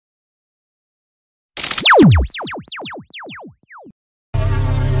Thank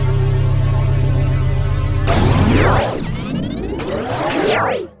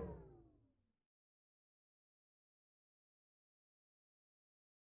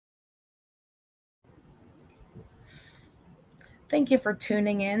you for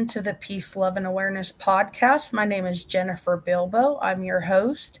tuning in to the Peace, Love, and Awareness podcast. My name is Jennifer Bilbo. I'm your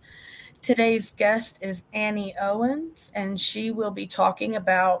host. Today's guest is Annie Owens, and she will be talking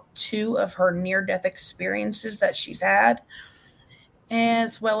about two of her near death experiences that she's had,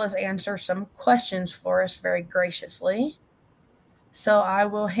 as well as answer some questions for us very graciously. So I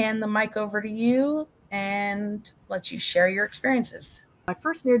will hand the mic over to you and let you share your experiences. My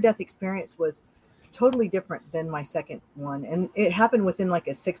first near-death experience was totally different than my second one, and it happened within like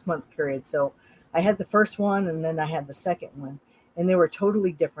a 6-month period. So I had the first one, and then I had the second one, and they were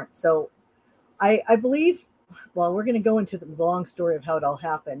totally different. So I believe, well, we're going to go into the long story of how it all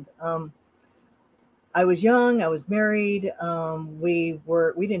happened. I was young, I was married, we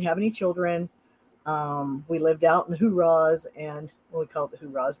didn't have any children. We lived out in the Hoorahs, and well, we call it the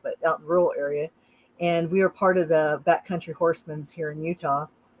Hoorahs, but out in the rural area. And we were part of the backcountry horsemen's here in Utah.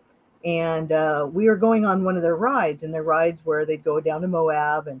 And we were going on one of their rides, and their rides where they'd go down to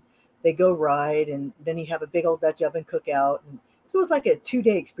Moab and they go ride, and then you have a big old Dutch oven cookout. And so it was like a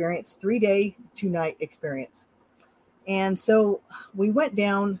 2-day experience, 3-day, 2-night experience. And so we went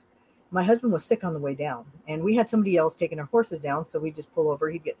down. My husband was sick on the way down, and we had somebody else taking our horses down. So we just pull over,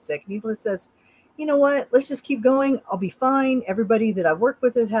 he'd get sick. And he says, you know what, let's just keep going. I'll be fine. Everybody that I've worked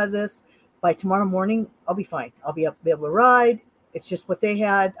with has this. By tomorrow morning, I'll be fine. I'll be able to ride. It's just what they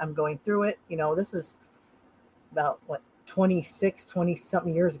had. I'm going through it. You know, this is about 20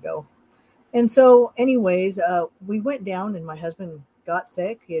 something years ago. And so anyways, we went down, and my husband got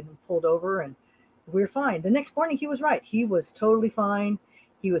sick. He had pulled over, and we were fine. The next morning he was right. He was totally fine.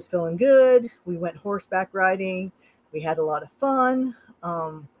 He was feeling good. We went horseback riding. We had a lot of fun.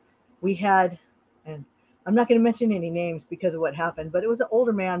 We had, and I'm not going to mention any names because of what happened, but it was an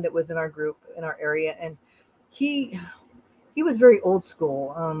older man that was in our group, in our area. And he was very old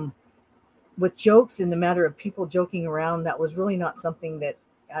school, with jokes in the matter of people joking around. That was really not something that,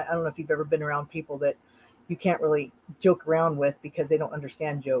 I don't know if you've ever been around people that you can't really joke around with because they don't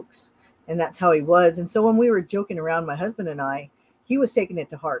understand jokes. And that's how he was. And so when we were joking around, my husband and I, he was taking it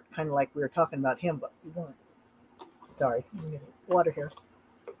to heart, kind of like we were talking about him, but we weren't. Sorry, I'm gonna get water here.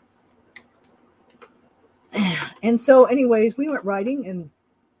 And so anyways, we went riding and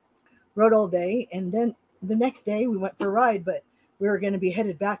rode all day. And then the next day we went for a ride, but we were going to be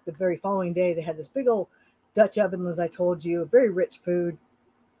headed back the very following day. They had this big old Dutch oven, as I told you, very rich food.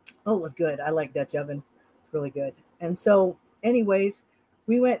 Oh, it was good. I like Dutch oven. It's really good. And so anyways,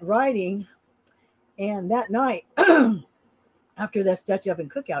 we went riding, and that night after this Dutch oven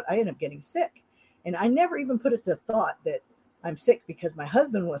cookout, I ended up getting sick. And I never even put it to thought that I'm sick because my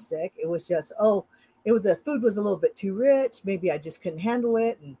husband was sick. It was just, the food was a little bit too rich. Maybe I just couldn't handle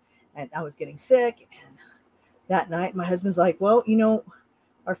it. And I was getting sick. And that night, my husband's like, well,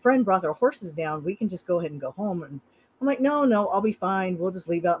 our friend brought our horses down. We can just go ahead and go home. And I'm like, no, I'll be fine. We'll just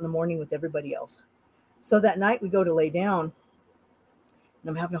leave out in the morning with everybody else. So that night we go to lay down, and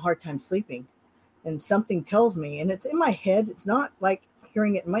I'm having a hard time sleeping. And something tells me, and it's in my head. It's not like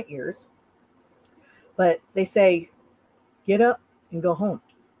hearing it in my ears. But they say, get up and go home.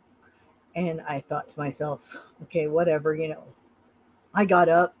 And I thought to myself, okay, whatever, I got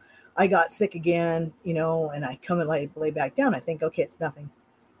up, I got sick again, and I come and lay back down. I think, okay, it's nothing.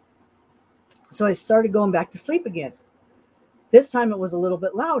 So I started going back to sleep again. This time it was a little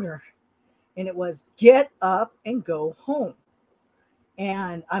bit louder, and it was, get up and go home.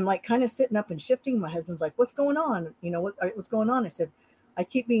 And I'm like kind of sitting up and shifting. My husband's like, what's going on? What's going on? I said, I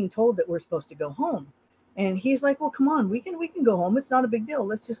keep being told that we're supposed to go home. And he's like, well, come on, we can go home. It's not a big deal.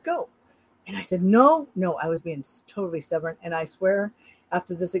 Let's just go. And I said, no, I was being totally stubborn. And I swear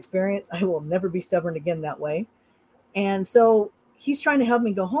after this experience, I will never be stubborn again that way. And so he's trying to help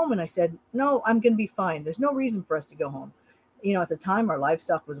me go home. And I said, no, I'm going to be fine. There's no reason for us to go home. At the time, our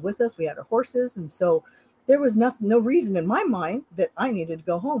livestock was with us. We had our horses. And so there was no reason in my mind that I needed to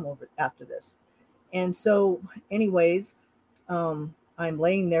go home after this. And so anyways, I'm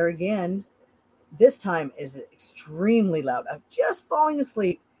laying there again. This time is extremely loud. I'm just falling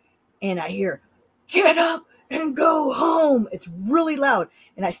asleep, and I hear, get up and go home. It's really loud.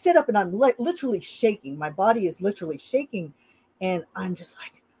 And I sit up, and I'm literally shaking. My body is literally shaking. And I'm just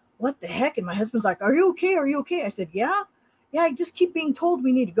like, what the heck? And my husband's like, are you okay? Are you okay? I said, yeah, I just keep being told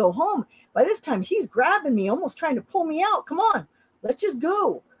we need to go home. By this time, he's grabbing me, almost trying to pull me out. Come on, let's just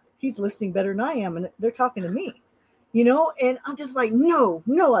go. He's listening better than I am, and they're talking to me, and I'm just like, no,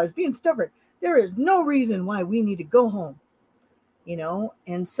 I was being stubborn. There is no reason why we need to go home, you know?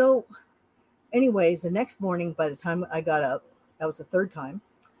 And so, anyways, the next morning, by the time I got up, that was the third time.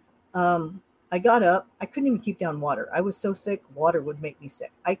 Um, I got up. I couldn't even keep down water. I was so sick. Water would make me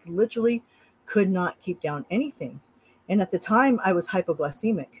sick. I literally could not keep down anything. And at the time, I was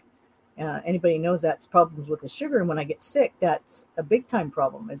hypoglycemic. Anybody knows that's problems with the sugar. And when I get sick, that's a big time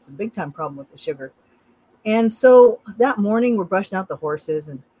problem. It's a big time problem with the sugar. And so that morning, we're brushing out the horses,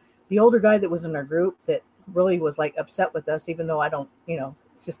 and the older guy that was in our group that really was like upset with us, even though I don't,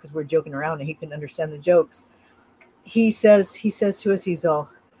 it's just because we're joking around and he couldn't understand the jokes. He says to us, he's all,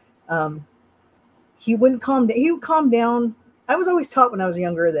 um, he wouldn't calm down. He would calm down. I was always taught when I was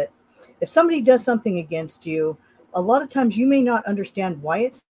younger that if somebody does something against you, a lot of times you may not understand why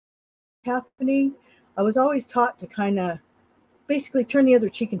it's happening. I was always taught to kind of basically turn the other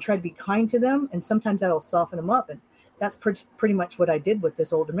cheek and try to be kind to them, and sometimes that'll soften them up. And that's pretty much what I did with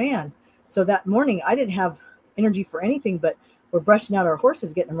this older man. So that morning I didn't have energy for anything, but we're brushing out our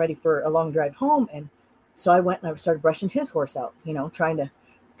horses, getting them ready for a long drive home. And so I went and I started brushing his horse out, trying to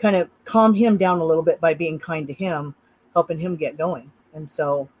kind of calm him down a little bit by being kind to him, helping him get going. And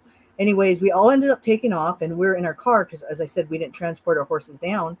so anyways, we all ended up taking off, and we're in our car because, as I said, we didn't transport our horses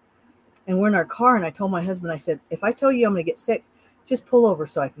down. And we're in our car, and I told my husband, I said, if I tell you I'm going to get sick, just pull over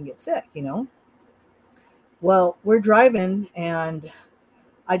so I can get sick. Well, we're driving, and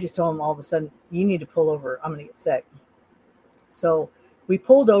I just told him all of a sudden, you need to pull over. I'm going to get sick. So we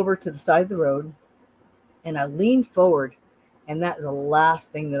pulled over to the side of the road, and I leaned forward, and that is the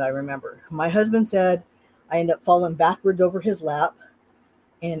last thing that I remember. My husband said I ended up falling backwards over his lap,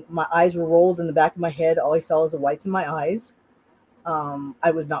 and my eyes were rolled in the back of my head. All I saw was the whites of my eyes.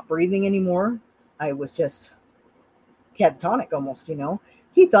 I was not breathing anymore. I was just catatonic almost.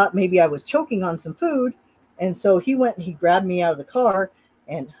 He thought maybe I was choking on some food. And so he went and he grabbed me out of the car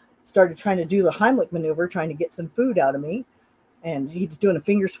and started trying to do the Heimlich maneuver, trying to get some food out of me. And he's doing a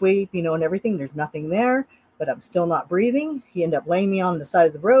finger sweep, and everything. There's nothing there, but I'm still not breathing. He ended up laying me on the side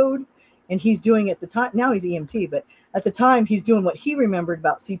of the road, and he's doing at the time, now he's EMT, but at the time he's doing what he remembered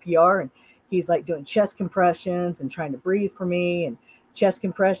about CPR. And he's like doing chest compressions and trying to breathe for me, and chest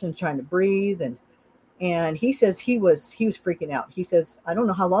compressions, trying to breathe. And he says he was freaking out. He says, I don't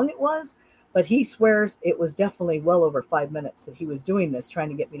know how long it was, but he swears it was definitely well over 5 minutes that he was doing this, trying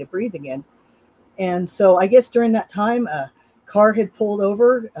to get me to breathe again. And so I guess during that time, a car had pulled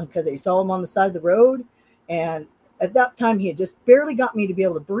over because they saw him on the side of the road. And at that time, he had just barely got me to be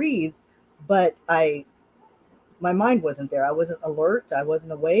able to breathe, but my mind wasn't there. I wasn't alert. I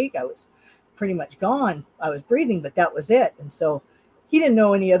wasn't awake. I was pretty much gone. I was breathing, but that was it. And so he didn't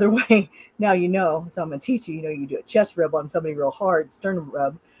know any other way. Now you know. So I'm going to teach you. You do a chest rub on somebody real hard, sternum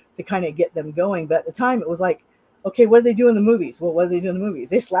rub, to kind of get them going. But at the time, it was like, okay, what do they do in the movies? Well, what do they do in the movies?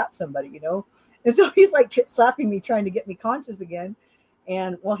 They slap somebody. And so he's like slapping me, trying to get me conscious again.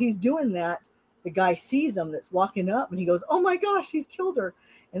 And while he's doing that, the guy sees him that's walking up, and he goes, oh my gosh, he's killed her.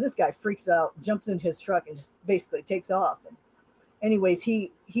 And this guy freaks out, jumps into his truck, and just basically takes off. And anyways,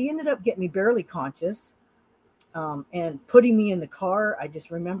 he ended up getting me barely conscious, and putting me in the car. I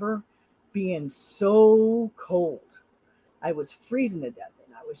just remember being so cold. I was freezing to death,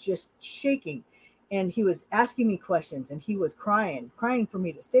 and I was just shaking. And he was asking me questions, and he was crying for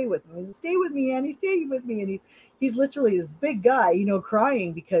me to stay with him. He said, stay with me, Annie, stay with me. And he's literally this big guy,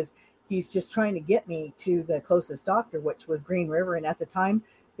 crying because he's just trying to get me to the closest doctor, which was Green River. And at the time,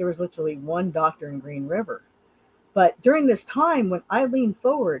 there was literally one doctor in Green River. But during this time, when I leaned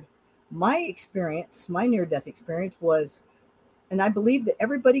forward, my experience, my near-death experience was, and I believe that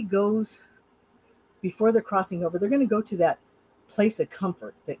everybody goes, before they're crossing over, they're going to go to that place of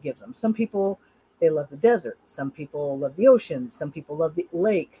comfort that gives them. Some people, they love the desert. Some people love the ocean. Some people love the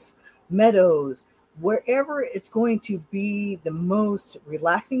lakes, meadows, wherever it's going to be the most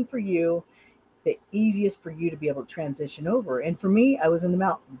relaxing for you, the easiest for you to be able to transition over. And for me, I was in the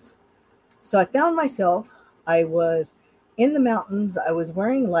mountains. So I found myself, I was in the mountains. I was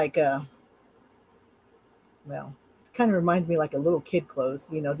wearing like kind of reminds me like a little kid clothes,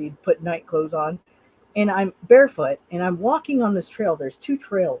 they'd put night clothes on. And I'm barefoot, and I'm walking on this trail. There's 2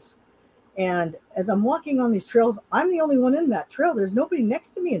 trails. And as I'm walking on these trails, I'm the only one in that trail. There's nobody next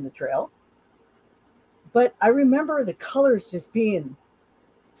to me in the trail. But I remember the colors just being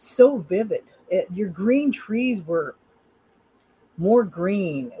so vivid. Your green trees were more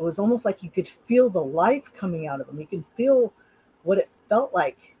green. It was almost like you could feel the life coming out of them. You can feel what it felt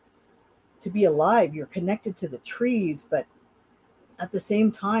like to be alive. You're connected to the trees, but at the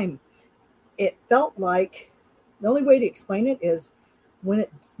same time, it felt like, the only way to explain it is when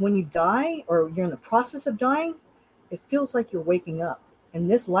you die or you're in the process of dying, it feels like you're waking up. And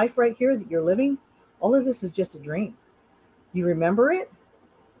this life right here that you're living, all of this is just a dream. You remember it,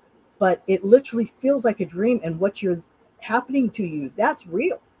 but it literally feels like a dream, and what you're happening to you, that's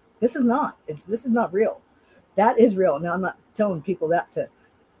real. This is not. This is not real. That is real. Now, I'm not telling people that to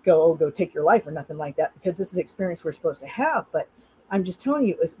go take your life or nothing like that, because this is the experience we're supposed to have. But I'm just telling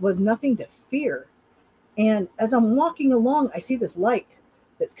you, it was nothing to fear. And as I'm walking along, I see this light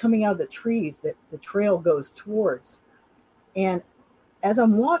that's coming out of the trees that the trail goes towards. And as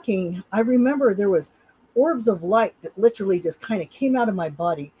I'm walking, I remember there was orbs of light that literally just kind of came out of my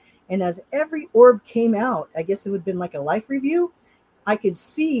body. And as every orb came out, I guess it would have been like a life review, I could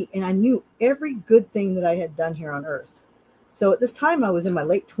see and I knew every good thing that I had done here on earth. So at this time, I was in my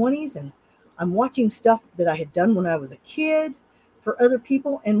late 20s, and I'm watching stuff that I had done when I was a kid for other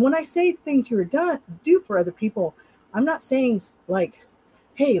people. And when I say things you were do for other people, I'm not saying like,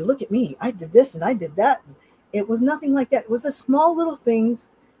 hey, look at me, I did this and I did that. It was nothing like that. It was the small little things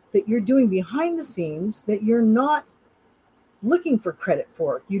that you're doing behind the scenes that you're not looking for credit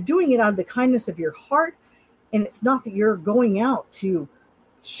for. You're doing it out of the kindness of your heart. And it's not that you're going out to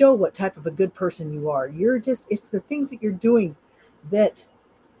show what type of a good person you are. It's the things that you're doing that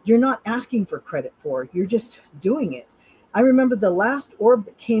you're not asking for credit for. You're just doing it. I remember the last orb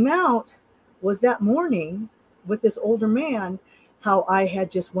that came out was that morning with this older man, how I had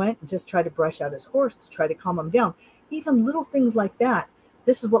just went and just tried to brush out his horse to try to calm him down. Even little things like that.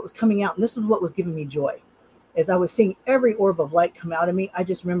 This is what was coming out, and this is what was giving me joy. As I was seeing every orb of light come out of me, I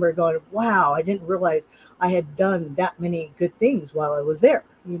just remember going, wow, I didn't realize I had done that many good things while I was there,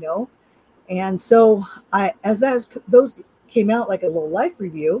 you know? And so those came out like a little life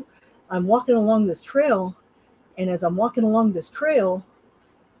review, I'm walking along this trail. And as I'm walking along this trail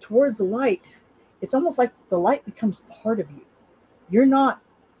towards the light, it's almost like the light becomes part of you. You're not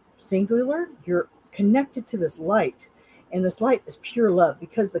singular, you're connected to this light. And this light is pure love,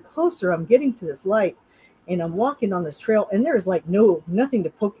 because the closer I'm getting to this light, and I'm walking on this trail, and there's like nothing to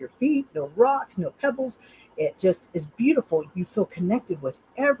poke your feet, no rocks, no pebbles. It just is beautiful. You feel connected with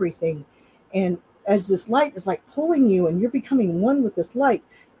everything. And as this light is like pulling you and you're becoming one with this light,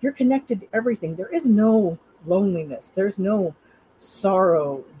 you're connected to everything. There is no loneliness. There's no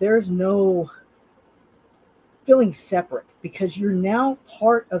sorrow. There's no feeling separate, because you're now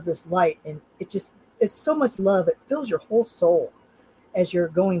part of this light. And it's so much love. It fills your whole soul as you're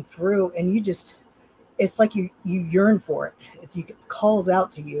going through, and it's like you yearn for it. It calls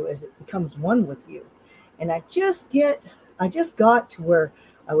out to you as it becomes one with you. And I just got to where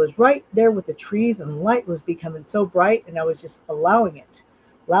I was right there with the trees, and the light was becoming so bright, and I was just allowing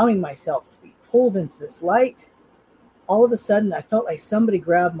myself to be pulled into this light. All of a sudden, I felt like somebody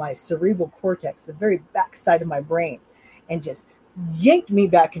grabbed my cerebral cortex, the very back side of my brain, and just yanked me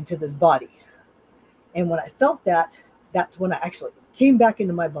back into this body. And when I felt that, that's when I actually came back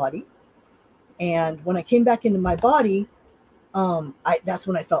into my body. And when I came back into my body, that's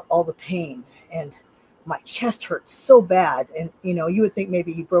when I felt all the pain, and my chest hurt so bad. And, you would think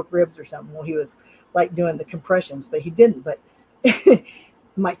maybe he broke ribs or something while he was like doing the compressions, but he didn't. But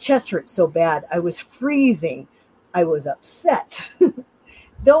my chest hurt so bad. I was freezing. I was upset.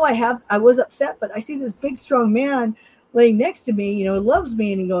 Though I was upset, but I see this big, strong man laying next to me, loves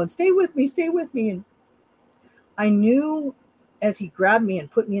me, and he going, stay with me, stay with me. And I knew as he grabbed me and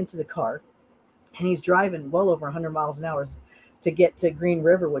put me into the car, and he's driving well over 100 miles an hour to get to Green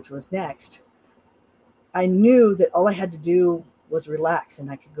River, which was next. I knew that all I had to do was relax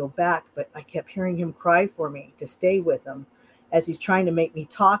and I could go back, but I kept hearing him cry for me to stay with him as he's trying to make me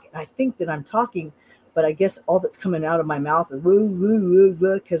talk. And I think that I'm talking, but I guess all that's coming out of my mouth is woo, woo, woo,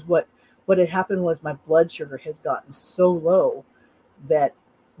 woo, because what had happened was my blood sugar had gotten so low that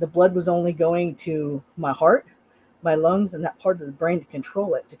the blood was only going to my heart, my lungs, and that part of the brain to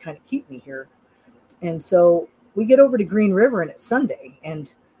control it, to kind of keep me here. And so we get over to Green River, and it's Sunday.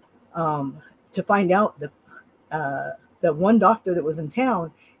 And to find out that one doctor that was in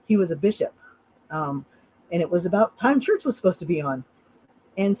town, he was a bishop. And it was about time church was supposed to be on.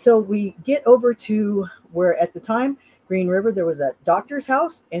 And so we get over to where at the time, Green River, there was a doctor's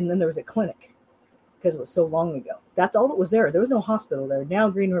house, and then there was a clinic, because it was so long ago. That's all that was there. There was no hospital there. Now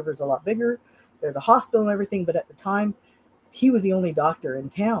Green River is a lot bigger. There's a hospital and everything. But at the time, he was the only doctor in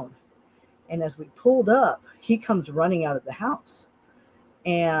town. And as we pulled up, he comes running out of the house.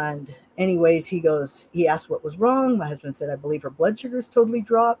 And anyways, he asked what was wrong. My husband said, I believe her blood sugar's totally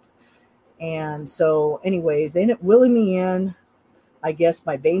dropped. And so anyways, they ended up wheeling me in. I guess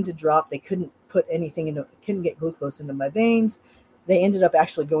my veins had dropped. They couldn't get glucose into my veins. They ended up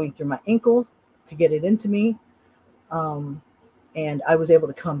actually going through my ankle to get it into me. And I was able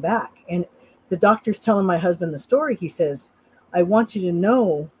to come back. And the doctor's telling my husband the story. He says, I want you to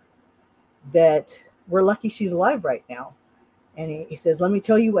know that we're lucky she's alive right now. And he says, let me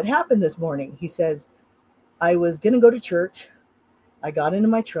tell you what happened this morning. He says, I was going to go to church. I got into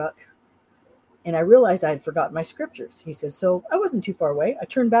my truck and I realized I had forgotten my scriptures. He says, so I wasn't too far away. I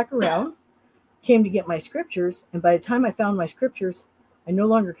turned back around, came to get my scriptures. And by the time I found my scriptures, I no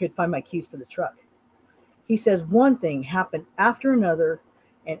longer could find my keys for the truck. He says, one thing happened after another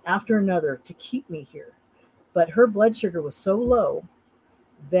and after another to keep me here. But her blood sugar was so low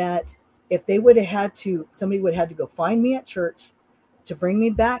that if they would have had to, somebody would have had to go find me at church to bring me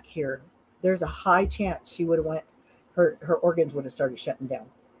back here, there's a high chance she would have went, her organs would have started shutting down.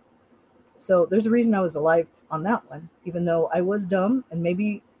 So there's a reason I was alive on that one, even though I was dumb, and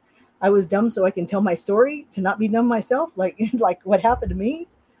maybe I was dumb so I can tell my story to not be dumb myself, like what happened to me.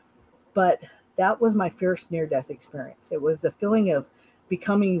 But that was my first near-death experience. It was the feeling of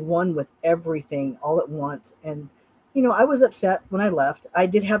becoming one with everything all at once. And, I was upset when I left. I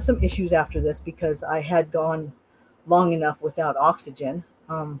did have some issues after this because I had gone long enough without oxygen.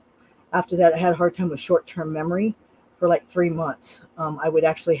 After that, I had a hard time with short-term memory for like 3 months. I would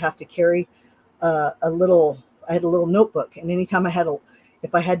actually have to carry I had a little notebook. And anytime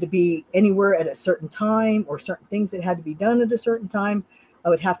if I had to be anywhere at a certain time or certain things that had to be done at a certain time, I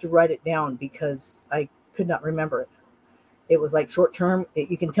would have to write it down because I could not remember it. It was like short term.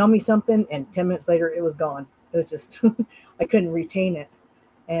 You can tell me something and 10 minutes later it was gone. It was just, I couldn't retain it.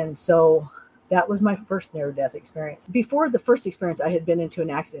 And so that was my first near-death experience. Before the first experience, I had been into an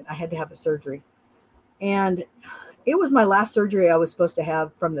accident. I had to have a surgery. And it was my last surgery I was supposed to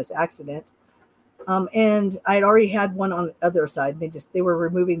have from this accident. And I had already had one on the other side. They were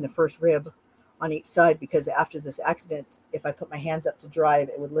removing the first rib on each side because after this accident, if I put my hands up to drive,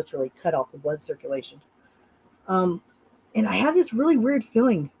 it would literally cut off the blood circulation. And I had this really weird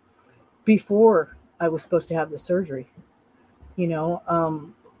feeling before I was supposed to have the surgery,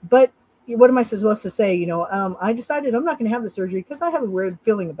 but what am I supposed to say? I decided I'm not going to have the surgery because I have a weird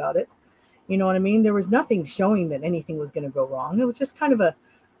feeling about it. You know what I mean? There was nothing showing that anything was going to go wrong. It was just kind of I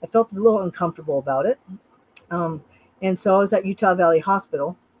felt a little uncomfortable about it. And so I was at Utah Valley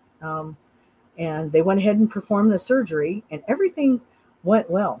Hospital, and they went ahead and performed the surgery, and everything went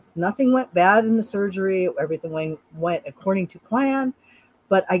well. Nothing went bad in the surgery. Everything went according to plan.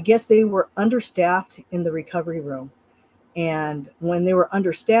 But I guess they were understaffed in the recovery room. And when they were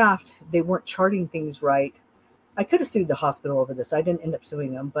understaffed, they weren't charting things right. I could have sued the hospital over this. I didn't end up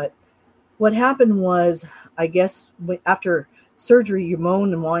suing them. But what happened was, I guess after surgery, you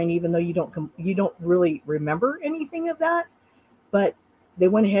moan and whine, even though you don't really remember anything of that. But they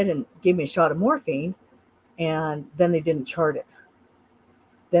went ahead and gave me a shot of morphine, and then they didn't chart it.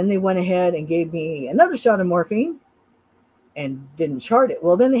 Then they went ahead and gave me another shot of morphine and didn't chart it.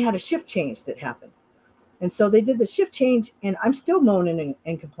 Well, then they had a shift change that happened. And so they did the shift change, and I'm still moaning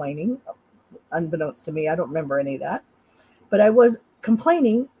and complaining, unbeknownst to me. I don't remember any of that. But I was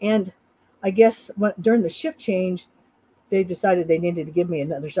complaining, and I guess during the shift change, they decided they needed to give me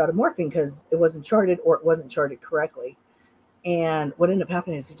another shot of morphine because it wasn't charted or it wasn't charted correctly. And what ended up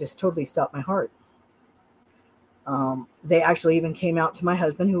happening is it just totally stopped my heart. They actually even came out to my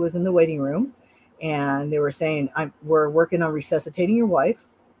husband, who was in the waiting room, and they were saying, we're working on resuscitating your wife.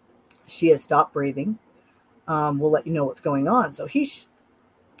 She has stopped breathing. We'll let you know what's going on. So he's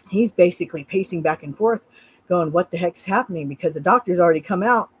basically pacing back and forth going, what the heck's happening? Because the doctor's already come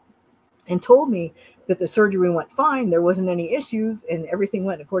out and told me that the surgery went fine. There wasn't any issues and everything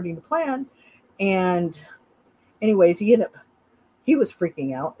went according to plan. And anyways, he was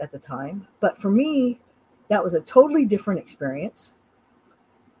freaking out at the time. But for me, that was a totally different experience.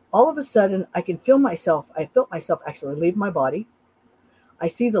 All of a sudden, I felt myself actually leave my body. I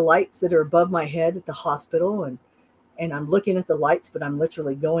see the lights that are above my head at the hospital, and I'm looking at the lights, but I'm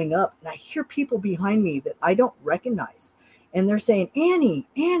literally going up, and I hear people behind me that I don't recognize. And they're saying,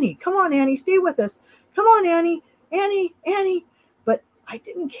 Annie, come on, Annie, stay with us. Come on, Annie. But I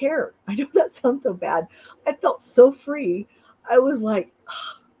didn't care. I know that sounds so bad. I felt so free. I was like,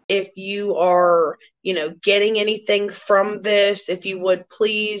 if you are, getting anything from this, if you would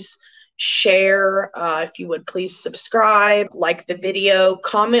please share, if you would please subscribe, like the video,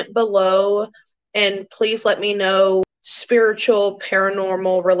 comment below, and please let me know spiritual,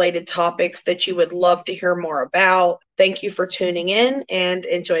 paranormal related topics that you would love to hear more about. Thank you for tuning in and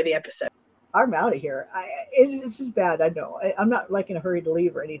enjoy the episode. I'm out of here. It's just bad. I know. I'm not like in a hurry to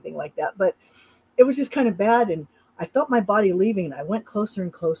leave or anything like that, but it was just kind of bad. And I felt my body leaving, and I went closer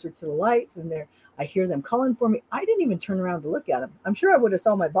and closer to the lights, and I hear them calling for me. I didn't even turn around to look at them. I'm sure I would have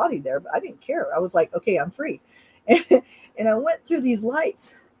saw my body there, but I didn't care. I was like, okay, I'm free. And I went through these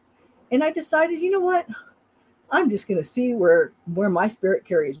lights, and I decided, you know what? I'm just going to see where my spirit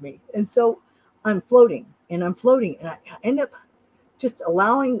carries me. And so I'm floating and I'm floating and I end up just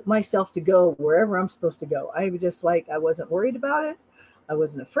allowing myself to go wherever I'm supposed to go. I was just like, I wasn't worried about it. I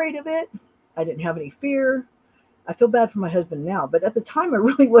wasn't afraid of it. I didn't have any fear. I feel bad for my husband now, but at the time I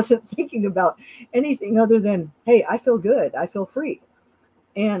really wasn't thinking about anything other than, hey, I feel good. I feel free.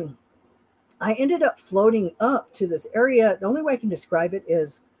 And I ended up floating up to this area. The only way I can describe it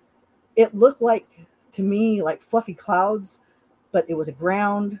is it looked like to me like fluffy clouds, but it was a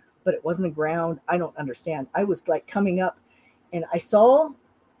ground, but it wasn't a ground. I don't understand. I was like coming up and I saw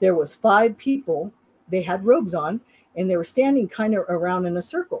there was 5 people. They had robes on and they were standing kind of around in a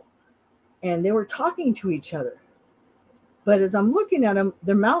circle and they were talking to each other. But as I'm looking at them,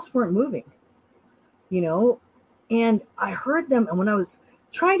 their mouths weren't moving, you know, and I heard them. And when I was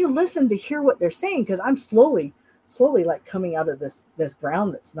trying to listen to hear what they're saying, because I'm slowly like coming out of this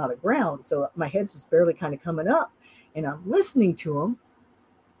ground that's not a ground. So my head's just barely kind of coming up and I'm listening to them.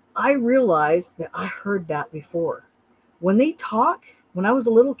 I realized that I heard that before. When they talk, when I was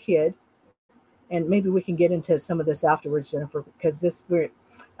a little kid, and maybe we can get into some of this afterwards, Jennifer, because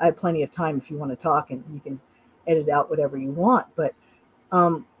I have plenty of time if you want to talk and you can edit out whatever you want. But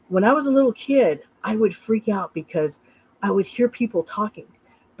when I was a little kid, I would freak out because I would hear people talking,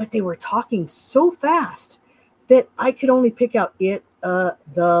 but they were talking so fast that I could only pick out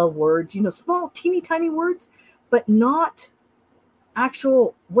the words, small, teeny tiny words, but not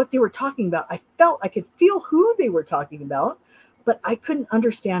actual what they were talking about. I could feel who they were talking about, but I couldn't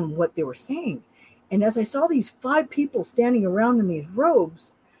understand what they were saying. And as I saw these 5 people standing around in these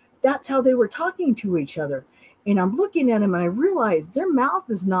robes, that's how they were talking to each other. And I'm looking at them and I realized their mouth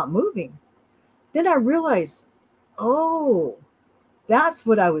is not moving. Then I realized, oh, that's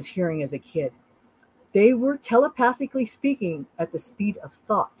what I was hearing as a kid. They were telepathically speaking at the speed of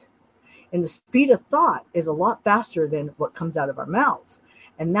thought. And the speed of thought is a lot faster than what comes out of our mouths.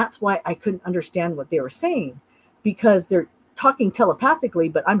 And that's why I couldn't understand what they were saying, because they're talking telepathically,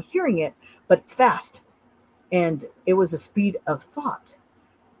 but I'm hearing it, but it's fast. And it was the speed of thought.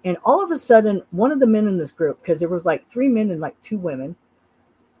 And all of a sudden, one of the men in this group, because there was like 3 men and like 2 women,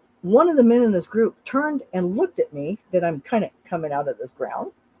 one of the men in this group turned and looked at me, that I'm kind of coming out of this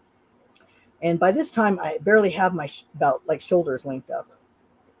ground. And by this time, I barely have my about like shoulders linked up.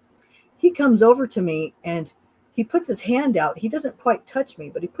 He comes over to me and he puts his hand out. He doesn't quite touch me,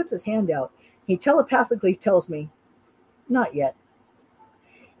 but he puts his hand out. He telepathically tells me, not yet.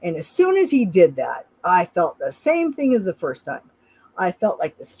 And as soon as he did that, I felt the same thing as the first time. I felt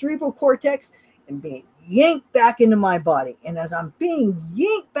like the cerebral cortex and being yanked back into my body. And as I'm being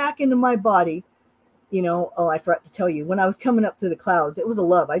yanked back into my body, I forgot to tell you, when I was coming up through the clouds, it was a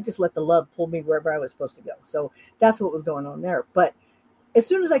love. I just let the love pull me wherever I was supposed to go. So that's what was going on there. But as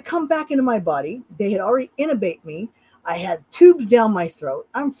soon as I come back into my body, they had already intubated me. I had tubes down my throat.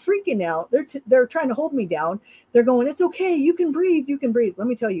 I'm freaking out. They're trying to hold me down. They're going, it's okay. You can breathe. You can breathe. Let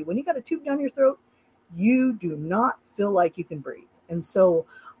me tell you, when you got a tube down your throat, you do not feel like you can breathe. And so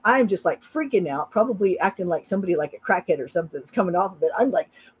I'm just like freaking out, probably acting like somebody like a crackhead or something that's coming off of it. I'm like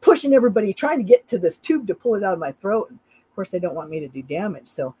pushing everybody, trying to get to this tube to pull it out of my throat. And of course, they don't want me to do damage.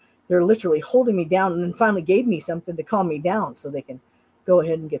 So they're literally holding me down and then finally gave me something to calm me down so they can go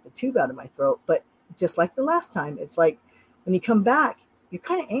ahead and get the tube out of my throat. But just like the last time, it's like when you come back, you're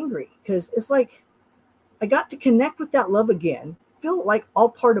kind of angry because it's like I got to connect with that love again, feel like all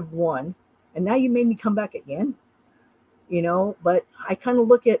part of one. And now you made me come back again, but I kind of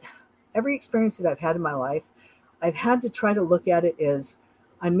look at every experience that I've had in my life. I've had to try to look at it as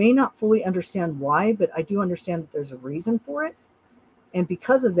I may not fully understand why, but I do understand that there's a reason for it. And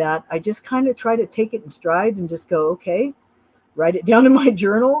because of that, I just kind of try to take it in stride and just go, okay, write it down in my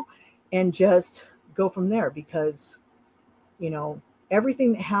journal and just go from there because,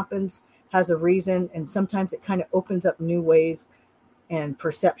 everything that happens has a reason. And sometimes it kind of opens up new ways and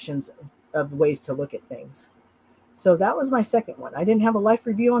perceptions of ways to look at things. So that was my second one. I didn't have a life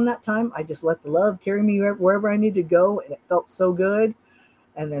review on that time. I just let the love carry me wherever I needed to go. And it felt so good.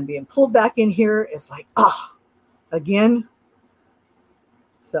 And then being pulled back in here, it's like, again.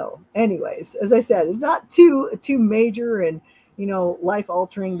 So anyways, as I said, it's not too major and, life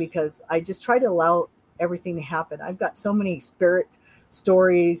altering because I just try to allow everything to happen. I've got so many spirit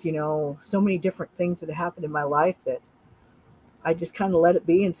stories, so many different things that have happened in my life that I just kind of let it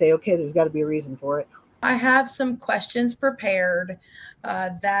be and say, okay, there's got to be a reason for it. I have some questions prepared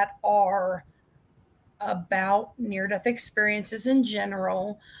that are about near-death experiences in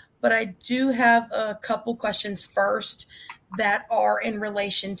general, but I do have a couple questions first that are in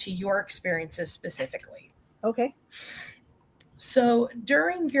relation to your experiences specifically. Okay. So,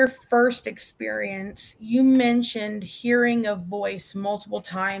 during your first experience, you mentioned hearing a voice multiple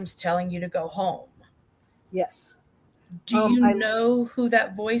times telling you to go home. Yes. Do you I know who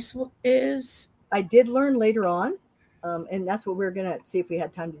that voice is? I did learn later on, and that's what we are gonna see if we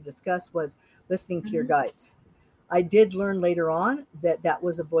had time to discuss was listening to your Mhm. guides. I did learn later on that that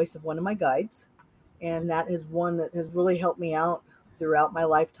was a voice of one of my guides, and that is one that has really helped me out throughout my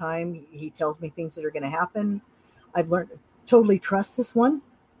lifetime. He tells me things that are going to happen. I've learned to totally trust this one,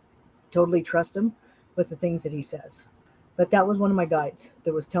 totally trust him with the things that he says. But that was one of my guides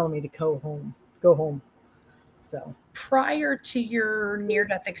that was telling me to go home, go home. So, Prior to your near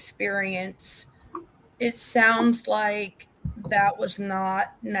death experience, it sounds like that was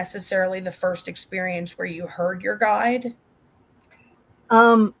not necessarily the first experience where you heard your guide.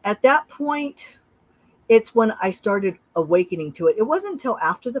 at that point, it's when I started awakening to it. It wasn't until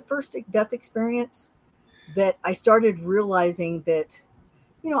after the first death experience that I started realizing that,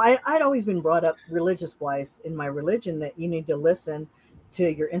 I'd always been brought up religious wise in my religion that you need to listen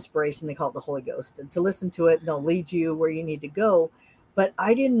to your inspiration. They call it the Holy Ghost, and to listen to it, and they'll lead you where you need to go. But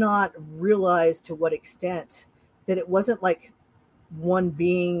I did not realize to what extent that it wasn't like one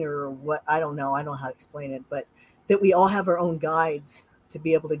being or what. I don't know. I don't know how to explain it, but that we all have our own guides to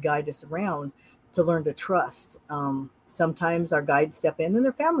be able to guide us around to learn to trust. Sometimes our guides step in and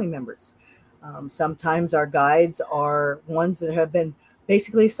they're family members. Sometimes our guides are ones that have been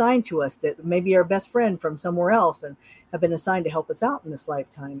basically assigned to us that maybe our best friend from somewhere else and have been assigned to help us out in this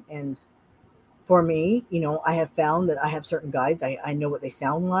lifetime. And for me, I have found that I have certain guides. I know what they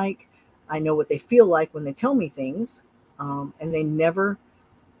sound like. I know what they feel like when they tell me things. And they never,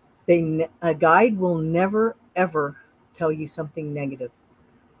 a guide will never, ever tell you something negative.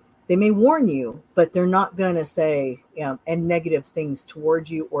 They may warn you, but they're not going to say and negative things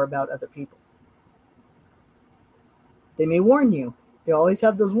towards you or about other people. They may warn you. They always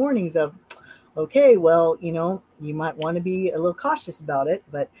have those warnings of, okay, well, you might want to be a little cautious about it,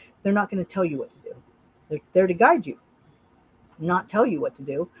 but they're not going to tell you what to do. They're there to guide you, not tell you what to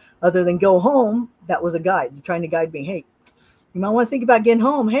do, other than go home. That was a guide. They're trying to guide me. Hey, you might want to think about getting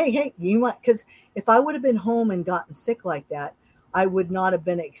home. Hey, you might, because if I would have been home and gotten sick like that, I would not have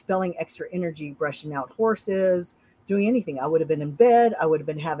been expelling extra energy, brushing out horses, doing anything. I would have been in bed. I would have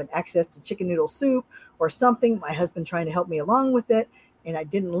been having access to chicken noodle soup or something. My husband trying to help me along with it. And I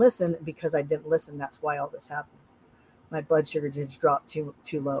didn't listen because I didn't listen. That's why all this happened. My blood sugar just dropped too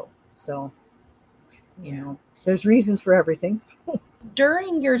low. So, Yeah. there's reasons for everything.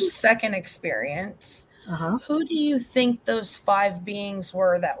 During your second experience, Uh-huh. who do you think those five beings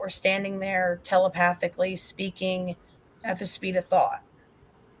were that were standing there telepathically speaking at the speed of thought?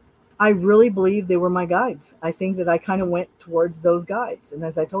 I really believe they were my guides. I think that I kind of went towards those guides. And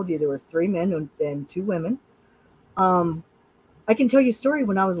as I told you, there was three men and two women. Um, I can tell you a story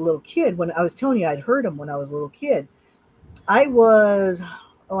when I was a little kid. When I was telling you I'd heard them when I was a little kid, I was,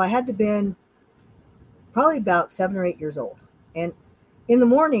 I had to been probably about 7 or 8 years old. And in the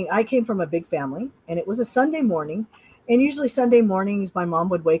morning, I came from a big family, and it was a Sunday morning. And usually Sunday mornings, my mom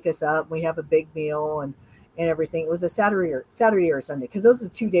would wake us up. We have a big meal and everything. It was a Saturday or Sunday because those are the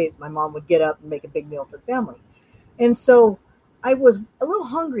 2 days my mom would get up and make a big meal for the family. And so I was a little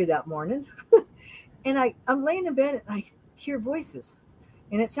hungry that morning, and I'm laying in bed and I hear voices,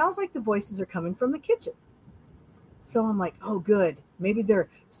 and it sounds like the voices are coming from the kitchen. So I'm like, oh, good. Maybe they're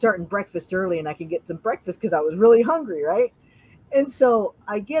starting breakfast early and I can get some breakfast because I was really hungry, right? And so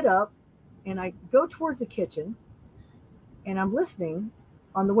I get up and I go towards the kitchen and I'm listening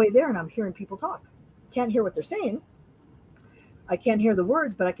on the way there and I'm hearing people talk. Can't hear what they're saying. I can't hear the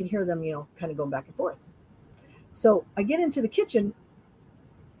words, but I can hear them, kind of going back and forth. So I get into the kitchen.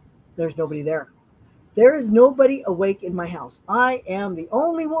 There's nobody there. There is nobody awake in my house. I am the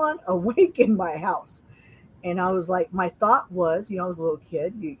only one awake in my house. And I was like, my thought was, I was a little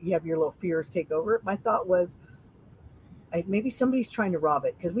kid. You have your little fears take over. My thought was, maybe somebody's trying to rob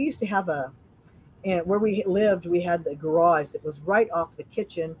it. Because we used to have and where we lived, we had the garage that was right off the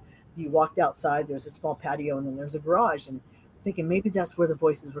kitchen. You walked outside, there's a small patio, and then there's a garage. And thinking maybe that's where the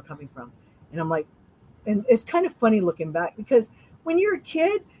voices were coming from. And I'm like, and it's kind of funny looking back because when you're a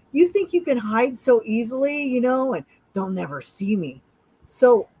kid, you think you can hide so easily, and they'll never see me.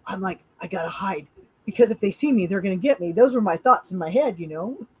 So I'm like, I gotta hide because if they see me, they're gonna get me. Those were my thoughts in my head.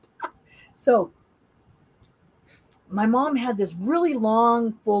 So my mom had this really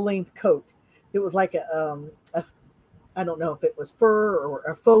long, full length coat. It was like a I don't know if it was fur or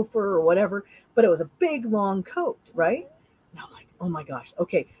a faux fur or whatever, but it was a big long coat, right? And I'm like, oh my gosh,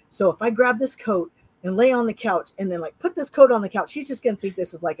 okay. So if I grab this coat and lay on the couch and then like put this coat on the couch, she's just gonna think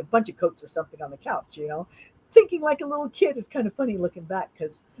this is like a bunch of coats or something on the couch. thinking like a little kid. Is kind of funny looking back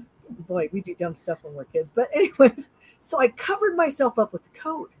because, boy, we do dumb stuff when we're kids. But anyways, so I covered myself up with the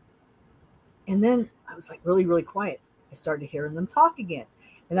coat. And then I was like really, really quiet. I started hearing them talk again.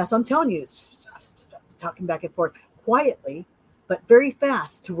 And that's what I'm telling you, is talking back and forth quietly, but very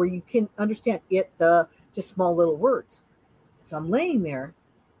fast to where you can understand it, the just small little words. So I'm laying there,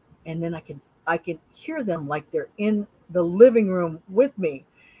 and then I can hear them like they're in the living room with me.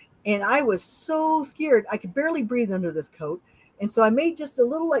 And I was so scared. I could barely breathe under this coat. And so I made just a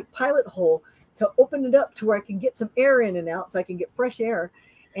little like pilot hole to open it up to where I can get some air in and out so I can get fresh air.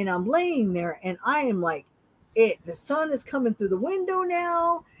 And I'm laying there and I am like, the sun is coming through the window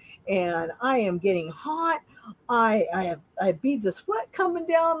now and I am getting hot. I have beads of sweat coming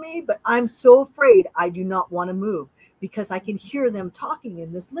down me, but I'm so afraid. I do not want to move because I can hear them talking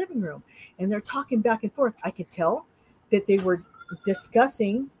in this living room and they're talking back and forth. I could tell that they were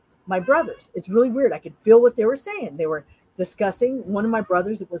discussing my brothers. It's really weird. I could feel what they were saying. They were discussing one of my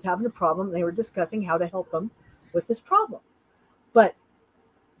brothers that was having a problem. They were discussing how to help him with this problem. But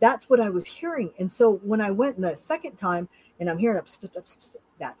that's what I was hearing. And so when I went the second time and I'm hearing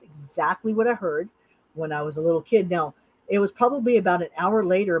that's exactly what I heard when I was a little kid. Now, it was probably about an hour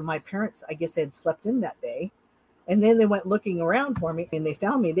later. My parents, I guess, had slept in that day. And then they went looking around for me and they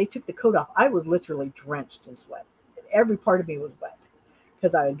found me. They took the coat off. I was literally drenched in sweat. Every part of me was wet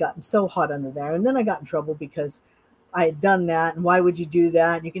because I had gotten so hot under there. And then I got in trouble because I had done that. And why would you do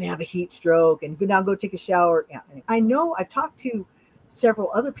that? And you can have a heat stroke and now go take a shower. Yeah. I know I've talked to several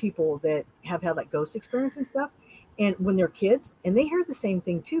other people that have had like ghost experience and stuff. And when they're kids and they hear the same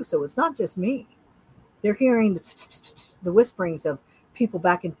thing too. So it's not just me. They're hearing the whisperings of people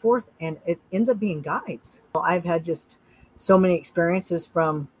back and forth and it ends up being guides. I've had just so many experiences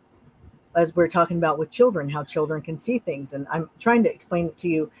from, as we're talking about with children, how children can see things. And I'm trying to explain it to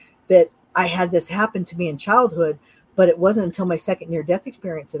you that I had this happen to me in childhood, but it wasn't until my second near-death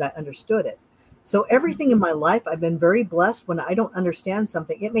experience that I understood it. So everything in my life, I've been very blessed. When I don't understand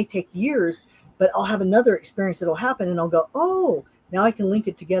something, it may take years, but I'll have another experience that'll happen and I'll go, oh, now I can link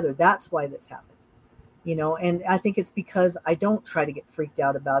it together. That's why this happened. And I think it's because I don't try to get freaked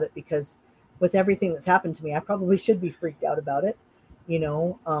out about it, because with everything that's happened to me, I probably should be freaked out about it,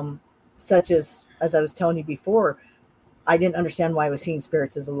 such as I was telling you before, I didn't understand why I was seeing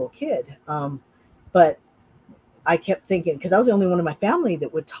spirits as a little kid. But I kept thinking, because I was the only one in my family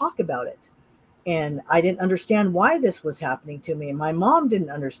that would talk about it. And I didn't understand why this was happening to me. And my mom didn't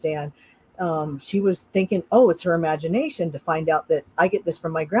understand. She was thinking, oh, it's her imagination, to find out that I get this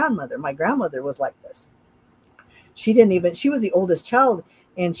from my grandmother. My grandmother was like this. She was the oldest child,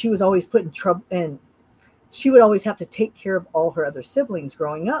 and she was always put in trouble, and she would always have to take care of all her other siblings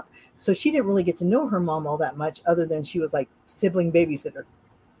growing up. So she didn't really get to know her mom all that much, other than she was like sibling babysitter.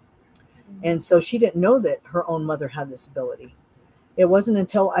 And so she didn't know that her own mother had this ability. It wasn't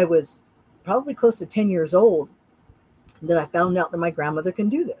until I was probably close to 10 years old that I found out that my grandmother can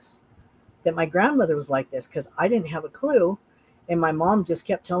do this, that my grandmother was like this, because I didn't have a clue. And my mom just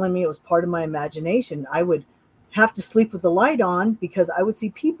kept telling me it was part of my imagination. I would have to sleep with the light on because I would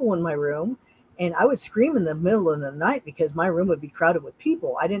see people in my room, and I would scream in the middle of the night because my room would be crowded with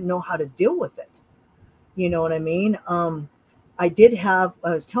people. I didn't know how to deal with it. You know what I mean? I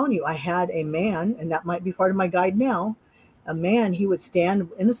was telling you, I had a man, and that might be part of my guide now, a man, he would stand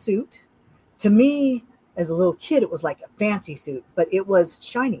in a suit. To me, as a little kid, it was like a fancy suit, but it was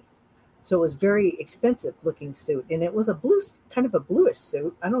shiny. So it was very expensive looking suit. And it was kind of a bluish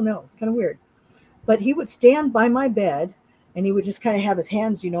suit. I don't know. It's kind of weird. But he would stand by my bed and he would just kind of have his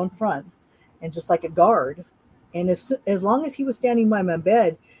hands, in front and just like a guard. And as long as he was standing by my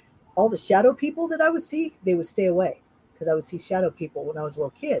bed, all the shadow people that I would see, they would stay away, because I would see shadow people when I was a little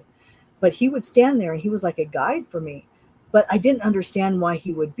kid. But he would stand there and he was like a guide for me. But I didn't understand why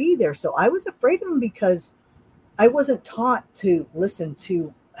he would be there. So I was afraid of him because I wasn't taught to listen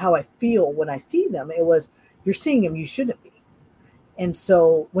to how I feel when I see them. It was, you're seeing him, you shouldn't be. And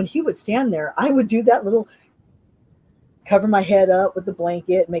so when he would stand there, I would do that little, cover my head up with the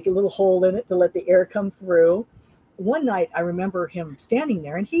blanket, make a little hole in it to let the air come through. One night I remember him standing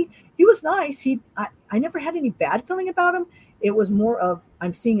there, and he was nice. I never had any bad feeling about him. It was more of,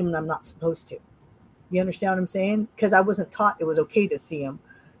 I'm seeing him and I'm not supposed to. You understand what I'm saying? Because I wasn't taught it was okay to see him.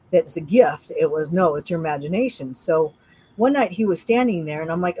 That's a gift. It was, no, it's your imagination. So one night he was standing there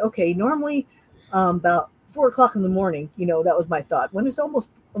and I'm like, okay, normally about 4:00 in the morning, that was my thought. When it's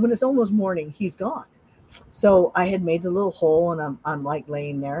almost morning, he's gone. So I had made the little hole and I'm like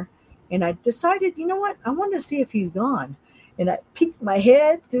laying there, and I decided, you know what? I wanted to see if he's gone. And I peeked my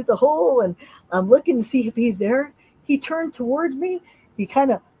head through the hole and I'm looking to see if he's there. He turned towards me. He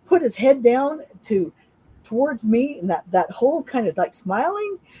kind of put his head down towards me, and that whole kind of like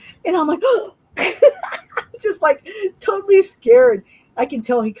smiling, and I'm like, just like totally scared. I can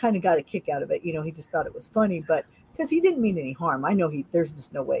tell he kind of got a kick out of it. He just thought it was funny, but because he didn't mean any harm. I know there's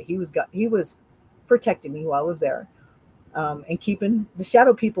just no way he was protecting me while I was there, and keeping the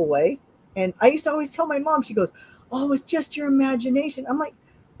shadow people away. And I used to always tell my mom, she goes, "Oh, it's just your imagination." I'm like,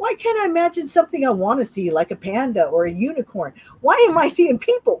 why can't I imagine something I want to see, like a panda or a unicorn? Why am I seeing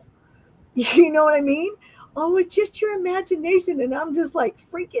people? You know what I mean? Oh, it's just your imagination. And I'm just like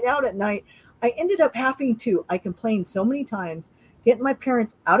freaking out at night. I ended up I complained so many times, getting my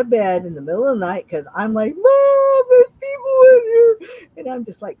parents out of bed in the middle of the night because I'm like, Mom, there's people in here. And I'm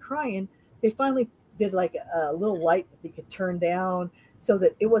just like crying. They finally did like a little light that they could turn down so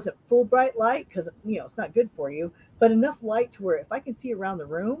that it wasn't full bright light because, it's not good for you, but enough light to where if I can see around the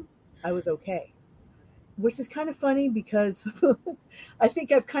room, I was okay, which is kind of funny because I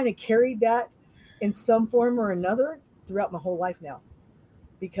think I've kind of carried that in some form or another throughout my whole life now.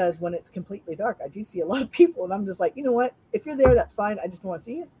 Because when it's completely dark, I do see a lot of people, and I'm just like, you know what? If you're there, that's fine. I just don't want to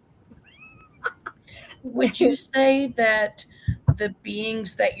see Would you it. say that the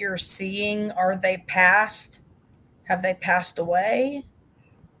beings that you're seeing, are they past? Have they passed away?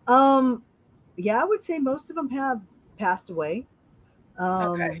 um, yeah, I would say most of them have passed away.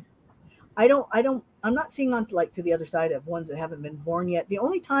 Okay. Um, I'm not seeing on to the other side of ones that haven't been born yet. The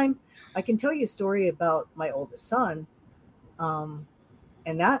only time I can tell you a story about my oldest son, um,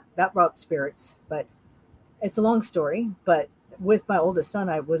 and that brought spirits, but it's a long story. But with my oldest son,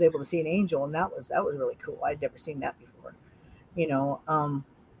 I was able to see an angel, and that was really cool. I'd never seen that before, you know.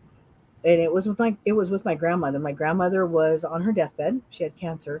 And it was with my grandmother. My grandmother was on her deathbed. She had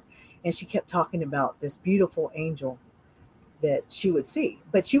cancer, and she kept talking about this beautiful angel that she would see,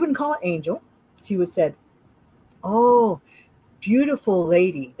 but she wouldn't call it angel. She would said, "Oh, beautiful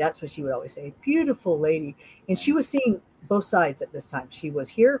lady." That's what she would always say, "Beautiful lady." And she was seeing both sides at this time. She was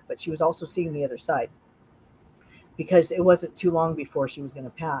here, but she was also seeing the other side because it wasn't too long before she was going to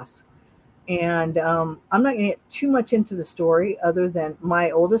pass. And I'm not going to get too much into the story other than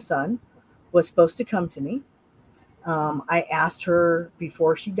my oldest son was supposed to come to me. I asked her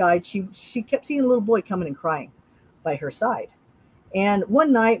before she died. She kept seeing a little boy coming and crying by her side. And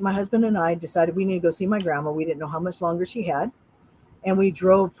one night, my husband and I decided we need to go see my grandma. We didn't know how much longer she had, and we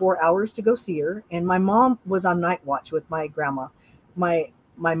drove 4 hours to go see her. And my mom was on night watch with my grandma. My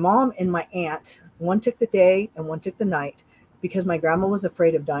mom and my aunt, one took the day and one took the night because my grandma was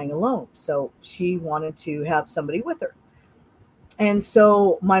afraid of dying alone. So she wanted to have somebody with her. And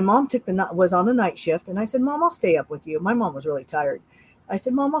so my mom was on the night shift, and I said, "Mom, I'll stay up with you." My mom was really tired. I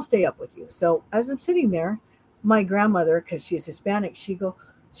said, "Mom, I'll stay up with you." So as I'm sitting there, my grandmother, because she's Hispanic, she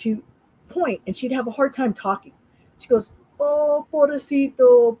point, and she'd have a hard time talking. She goes, "Oh,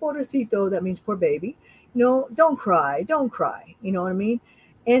 pobrecito, pobrecito." That means poor baby. Don't cry, don't cry. You know what I mean?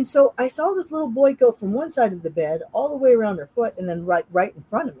 And so I saw this little boy go from one side of the bed all the way around her foot, and then right in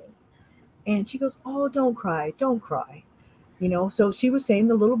front of me. And she goes, "Oh, don't cry, don't cry." So she was saying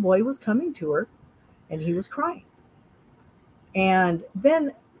the little boy was coming to her and he was crying. And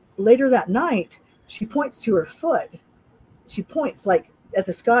then later that night, she points to her foot. She points like at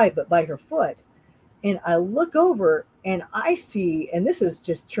the sky, but by her foot. And I look over and I see, and this is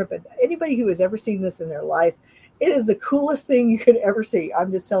just tripping. Anybody who has ever seen this in their life, it is the coolest thing you could ever see.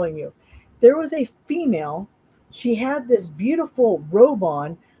 I'm just telling you. There was a female. She had this beautiful robe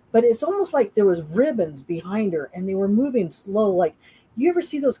on, but it's almost like there was ribbons behind her and they were moving slow. Like, you ever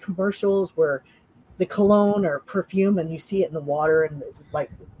see those commercials where the cologne or perfume and you see it in the water and it's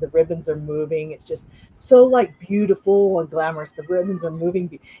like the ribbons are moving? It's just so like beautiful and glamorous. The ribbons are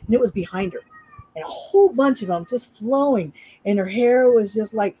moving and it was behind her, and a whole bunch of them just flowing, and her hair was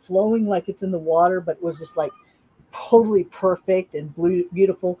just like flowing like it's in the water, but it was just like totally perfect and blue,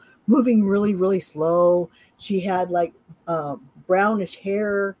 beautiful, moving really, really slow. She had like brownish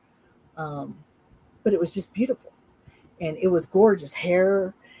hair, um, but it was just beautiful, and it was gorgeous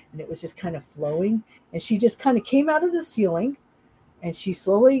hair, and it was just kind of flowing. And she just kind of came out of the ceiling, and she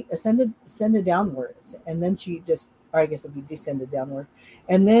slowly ascended downwards, and then she just, or I guess it'd be descended downward,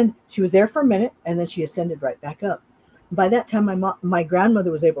 and then she was there for a minute, and then she ascended right back up. By that time, my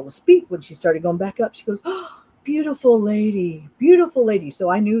grandmother was able to speak when she started going back up. She goes, "Oh, beautiful lady, beautiful lady." So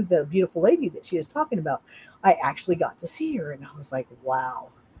I knew the beautiful lady that she was talking about. I actually got to see her, and I was like, wow.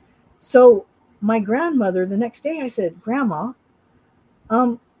 So my grandmother, the next day, I said, "Grandma,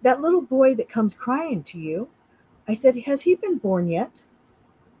 that little boy that comes crying to you," I said, "has he been born yet?"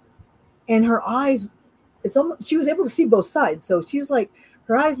 And her eyes, it's almost, she was able to see both sides. So she's like,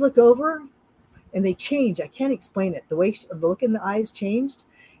 her eyes look over and they change. I can't explain it. The way the look in the eyes changed.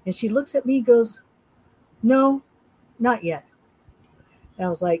 And she looks at me, goes, No, not yet. And I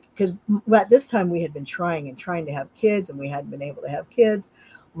was like, because at this time we had been trying and trying to have kids, and we hadn't been able to have kids.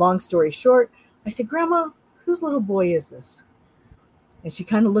 Long story short, I said, Grandma, whose little boy is this? And she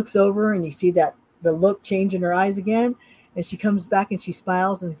kind of looks over, and you see that the look change in her eyes again. And she comes back and she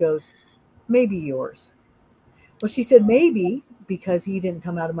smiles and goes, maybe yours. Well, she said, maybe because he didn't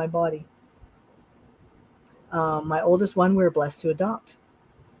come out of my body. My oldest one, we were blessed to adopt.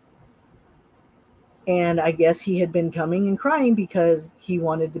 And I guess he had been coming and crying because he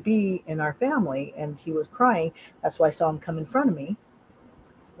wanted to be in our family, and he was crying. That's why I saw him come in front of me.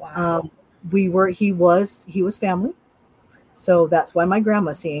 Wow. Um, he was family. So that's why my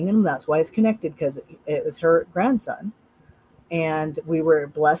grandma's seeing him. That's why it's connected, because it was her grandson. And we were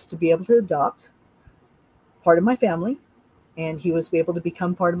blessed to be able to adopt part of my family. And he was able to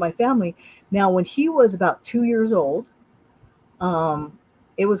become part of my family. Now, when he was about 2 years old, um,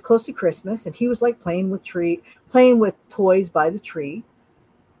 it was close to Christmas, and he was like playing with toys by the tree.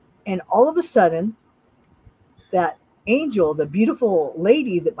 And all of a sudden, that angel, the beautiful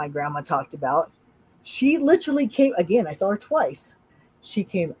lady that my grandma talked about, she literally came again. I saw her twice. She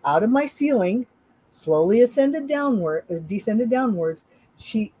came out of my ceiling, slowly descended downwards.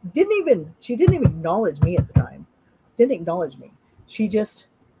 She didn't even acknowledge me at the time. Didn't acknowledge me. She just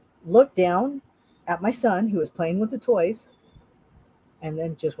looked down at my son who was playing with the toys, and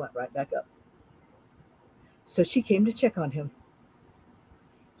then just went right back up. So she came to check on him.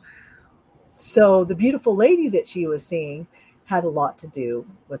 So the beautiful lady that she was seeing had a lot to do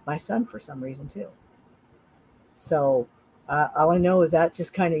with my son for some reason too. So all I know is that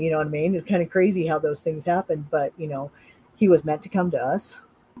just kind of, you know what I mean? It's kind of crazy how those things happen, but he was meant to come to us.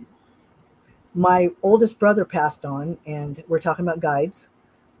 My oldest brother passed on, and we're talking about guides.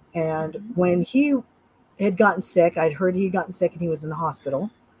 And when he had gotten sick, I'd heard he'd gotten sick and he was in the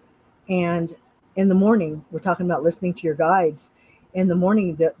hospital. And in the morning, we're talking about listening to your guides. In the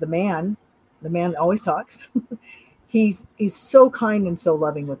morning, the man always talks. He's so kind and so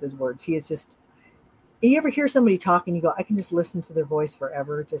loving with his words. He is just. You ever hear somebody talk and you go, I can just listen to their voice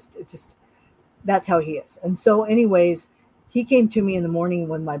forever. It's just that's how he is. And so, anyways, he came to me in the morning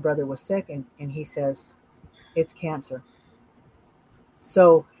when my brother was sick, and he says, it's cancer.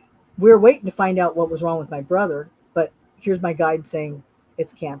 So we're waiting to find out what was wrong with my brother, but here's my guide saying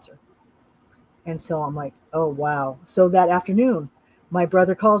it's cancer. And so I'm like, oh, wow. So that afternoon, my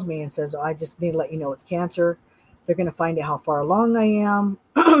brother calls me and says, I just need to let you know it's cancer. They're going to find out how far along I am,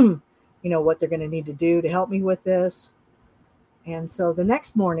 what they're going to need to do to help me with this. And so the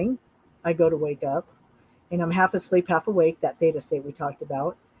next morning, I go to wake up, and I'm half asleep, half awake, that theta state we talked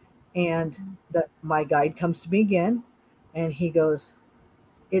about. And my guide comes to me again, and he goes,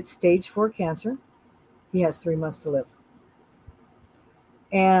 it's stage 4 cancer. He has 3 months to live.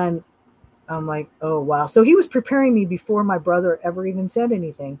 And I'm like, oh, wow. So he was preparing me before my brother ever even said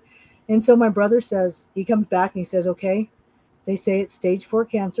anything. And so my brother says, he comes back and he says, okay, they say it's stage 4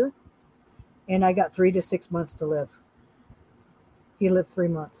 cancer, and I got 3 to 6 months to live. He lived 3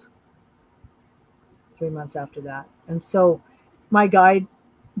 months, 3 months after that. And so my guide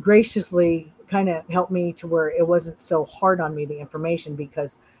graciously kind of helped me to where it wasn't so hard on me, the information,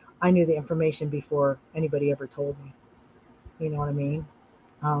 because I knew the information before anybody ever told me. You know what I mean?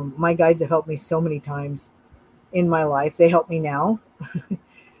 My guides have helped me so many times in my life. They help me now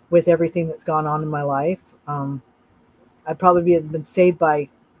with everything that's gone on in my life. I'd probably have been saved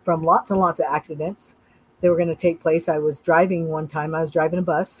from lots and lots of accidents that were going to take place. I was driving one time. I was driving a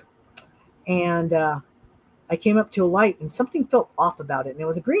bus, and I came up to a light, and something felt off about it. And it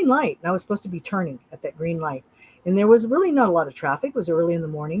was a green light, and I was supposed to be turning at that green light. And there was really not a lot of traffic. It was early in the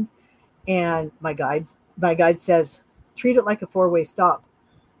morning. And my guide says, treat it like a 4-way stop.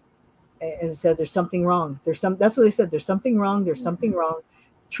 And said, there's something wrong. That's what they said. There's something wrong. There's something wrong.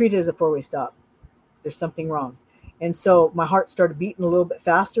 Treat it as a 4-way stop. There's something wrong. And so my heart started beating a little bit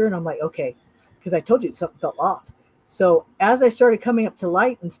faster. And I'm like, okay, because I told you something felt off. So as I started coming up to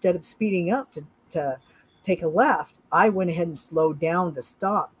light, instead of speeding up to take a left, I went ahead and slowed down to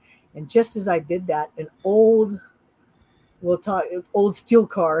stop. And just as I did that, an old steel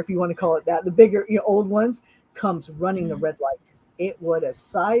car, if you want to call it that, the bigger, old ones, comes running the red light. It would have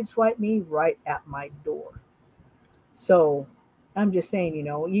sideswiped me right at my door. So I'm just saying,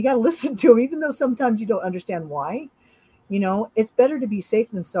 you got to listen to them, even though sometimes you don't understand why. It's better to be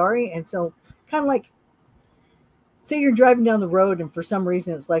safe than sorry. And so, kind of like, say you're driving down the road, and for some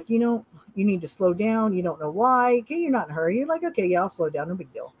reason it's like, you need to slow down. You don't know why. Okay, you're not in a hurry. You're like, okay, yeah, I'll slow down. No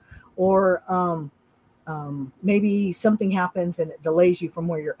big deal. Or maybe something happens and it delays you from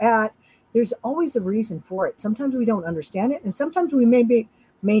where you're at. There's always a reason for it. Sometimes we don't understand it, and sometimes we may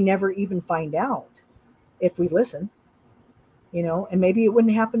never even find out. if we listen, and maybe it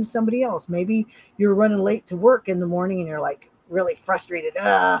wouldn't happen to somebody else. Maybe you're running late to work in the morning and you're like really frustrated.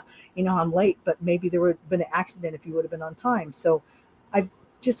 I'm late, but maybe there would have been an accident if you would have been on time. So I've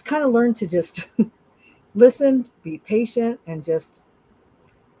just kind of learned to just listen, be patient, and just,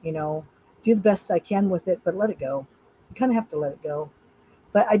 do the best I can with it, but let it go. You kind of have to let it go.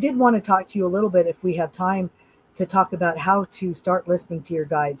 But I did want to talk to you a little bit, if we have time, to talk about how to start listening to your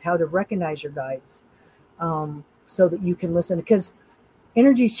guides, how to recognize your guides, so that you can listen. Because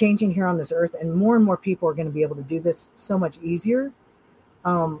energy is changing here on this earth, and more people are going to be able to do this so much easier.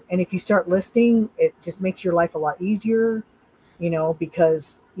 And if you start listening, it just makes your life a lot easier,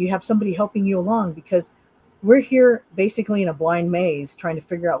 because you have somebody helping you along. Because we're here basically in a blind maze trying to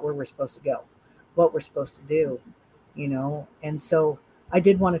figure out where we're supposed to go, what we're supposed to do, And so I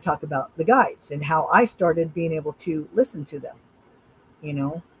did want to talk about the guides and how I started being able to listen to them, you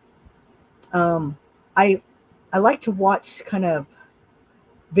know. Um, I I like to watch kind of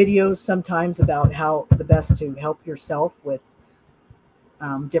videos sometimes about how the best to help yourself with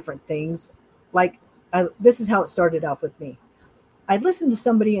different things. Like, this is how it started off with me. I listened to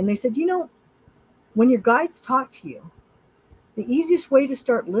somebody and they said, when your guides talk to you, the easiest way to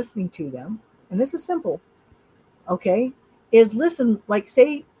start listening to them, and this is simple, okay, is listen. Like,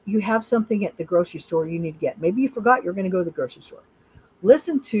 say you have something at the grocery store you need to get. Maybe you forgot you're going to go to the grocery store.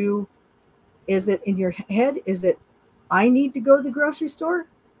 Listen to, is it in your head? Is it, I need to go to the grocery store?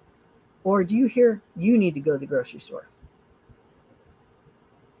 Or do you hear, you need to go to the grocery store?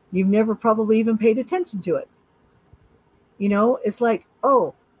 You've never probably even paid attention to it. It's like,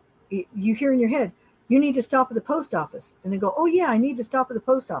 oh, you hear in your head, you need to stop at the post office. And they go, oh, yeah, I need to stop at the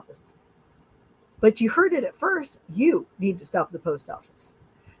post office. But you heard it at first, you need to stop at the post office.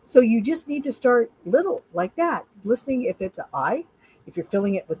 So you just need to start little like that, listening. If it's an I, if you're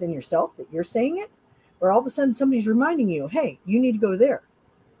feeling it within yourself that you're saying it, or all of a sudden somebody's reminding you, hey, you need to go there.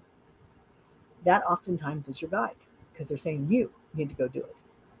 That oftentimes is your guide, because they're saying you need to go do it.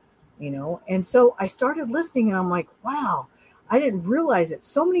 And so I started listening and I'm like, wow, I didn't realize it.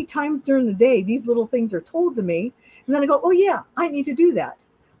 So many times during the day, these little things are told to me. And then I go, oh yeah, I need to do that.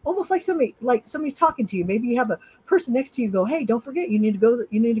 Almost like somebody's talking to you. Maybe you have a person next to you, go, hey, don't forget, you need to go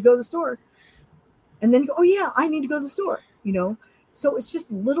to the store. And then you go, oh yeah, I need to go to the store. So it's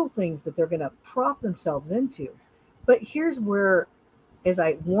just little things that they're going to prop themselves into. But here's where, as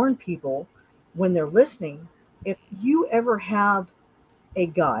I warn people when they're listening, if you ever have a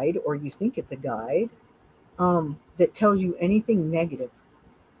guide, or you think it's a guide, that tells you anything negative,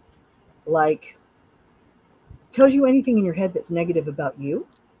 like tells you anything in your head that's negative about you,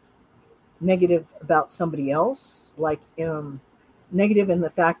 negative about somebody else, like negative in the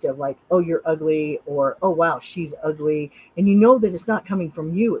fact of, like, oh, you're ugly, or oh wow, she's ugly, and that it's not coming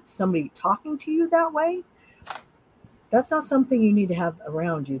from you, it's somebody talking to you that way. That's not something you need to have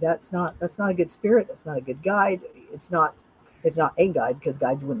around you. That's not a good spirit. That's not a good guide. It's not a guide, because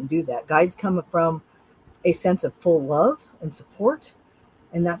guides wouldn't do that. Guides come from a sense of full love and support,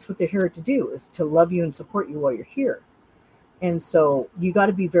 and that's what they're here to do, is to love you and support you while you're here. And so you got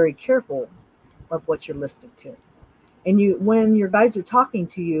to be very careful of what you're listening to. And when your guides are talking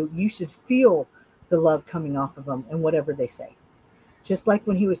to you, you should feel the love coming off of them and whatever they say. Just like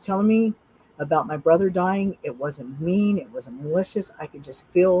when he was telling me about my brother dying, it wasn't mean, it wasn't malicious. I could just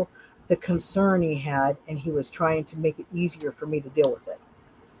feel the concern he had, and he was trying to make it easier for me to deal with it.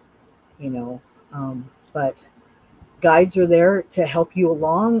 But guides are there to help you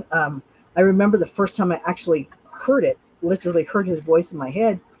along. I remember the first time I actually heard it, literally heard his voice in my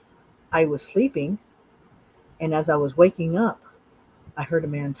head. I was sleeping, and as I was waking up, I heard a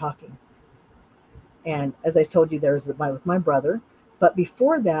man talking. And as I told you, there was with my brother. But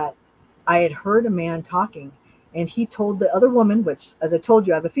before that, I had heard a man talking, and he told the other woman, which, as I told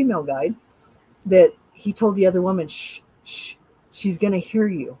you, I have a female guide, that he told the other woman, shh, shh, she's going to hear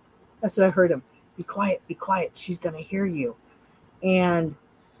you. That's what I heard him. Be quiet, she's going to hear you. And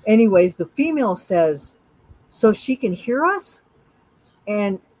anyways, the female says, so she can hear us?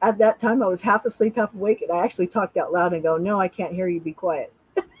 And at that time, I was half asleep, half awake, and I actually talked out loud and go, no, I can't hear you, be quiet.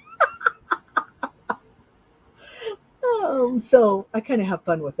 So I kind of have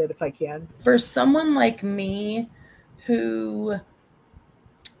fun with it if I can. For someone like me who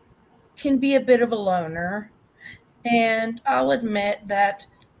can be a bit of a loner, and I'll admit that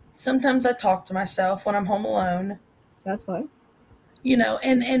sometimes I talk to myself when I'm home alone, That's fine.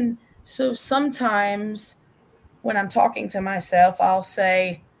 and so sometimes when I'm talking to myself, I'll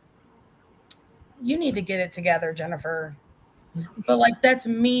say, you need to get it together, Jennifer. but like that's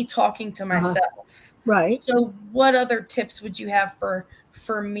me talking to Uh-huh. myself. Right. So what other tips would you have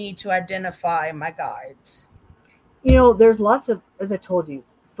for me to identify my guides? There's lots of, as I told you,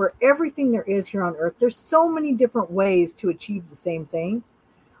 for everything there is here on earth, there's so many different ways to achieve the same thing.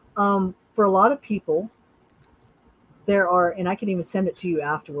 For a lot of people, there are, and I can even send it to you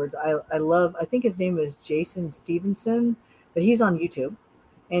afterwards. I think his name is Jason Stevenson, but he's on YouTube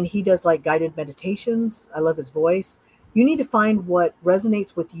and he does like guided meditations. I love his voice. You need to find what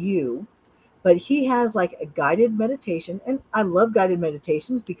resonates with you, but he has like a guided meditation. And I love guided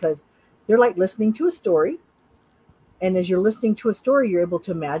meditations because they're like listening to a story. And as you're listening to a story, you're able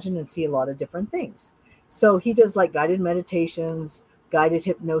to imagine and see a lot of different things. So he does like guided meditations, guided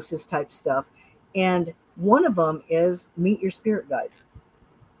hypnosis type stuff. And one of them is meet your spirit guide.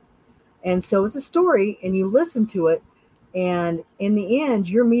 And so it's a story and you listen to it. And in the end,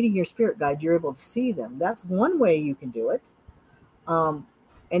 you're meeting your spirit guide. You're able to see them. That's one way you can do it. Um,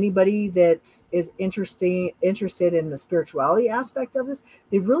 Anybody that is interested in the spirituality aspect of this,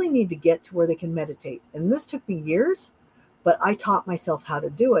 they really need to get to where they can meditate. And this took me years, but I taught myself how to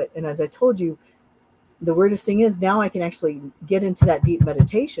do it. And as I told you, the weirdest thing is now I can actually get into that deep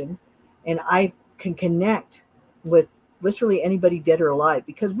meditation and I can connect with literally anybody dead or alive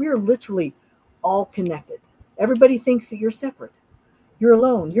because we are literally all connected. Everybody thinks that you're separate. You're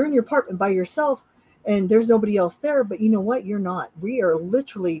alone. You're in your apartment by yourself and there's nobody else there. But you know what? You're not. We are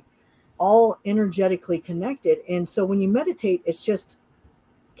literally all energetically connected. And so when you meditate, it's just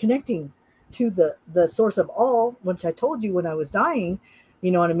connecting to the source of all, which I told you when I was dying,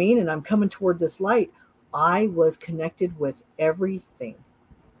 you know what I mean? And I'm coming toward this light. I was connected with everything.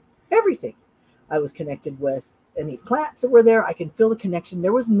 Everything. I was connected with any plants that were there. I can feel the connection.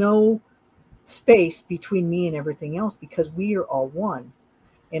 There was no space between me and everything else because we are all one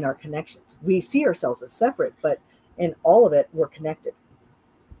in our connections. We see ourselves as separate, but in all of it, we're connected.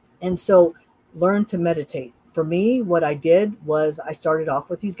 And so learn to meditate. For me, what I did was I started off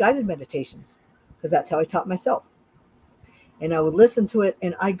with these guided meditations because that's how I taught myself. And I would listen to it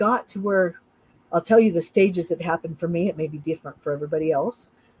and I got to where I'll tell you the stages that happened for me. It may be different for everybody else,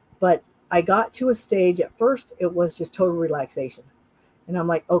 but I got to a stage at first, it was just total relaxation. And I'm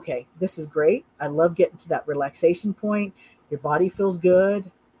like, okay, this is great. I love getting to that relaxation point. Your body feels good.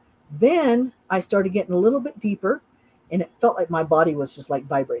 Then I started getting a little bit deeper and it felt like my body was just like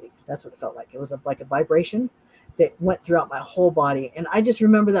vibrating. That's what it felt like. It was like a vibration that went throughout my whole body. And I just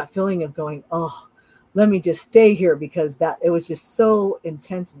remember that feeling of going, oh, let me just stay here because that it was just so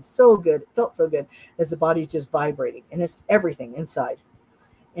intense and so good. It felt so good as the body's just vibrating and it's everything inside.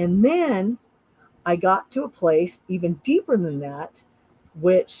 And then I got to a place even deeper than that,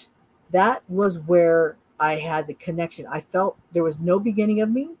 which that was where I had the connection. I felt there was no beginning of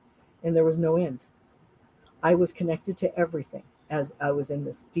me and there was no end. I was connected to everything as I was in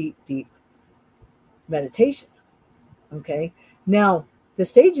this deep, deep meditation. Okay. Now, the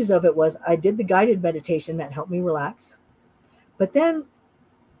stages of it was I did the guided meditation that helped me relax. But then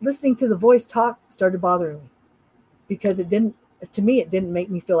listening to the voice talk started bothering me because to me, it didn't make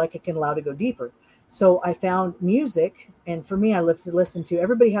me feel like I can allow to go deeper. So I found music. And for me, I love to listen to,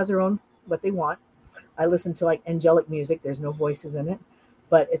 everybody has their own, what they want. I listen to like angelic music. There's no voices in it,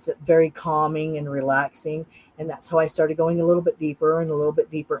 but it's very calming and relaxing. And that's how I started going a little bit deeper and a little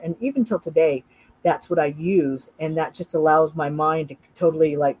bit deeper. And even till today, that's what I use. And that just allows my mind to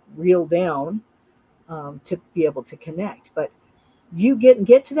totally like reel down to be able to connect. But you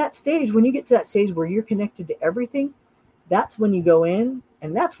get to that stage. When you get to that stage where you're connected to everything, that's when you go in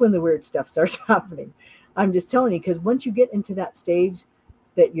and that's when the weird stuff starts happening. I'm just telling you, because once you get into that stage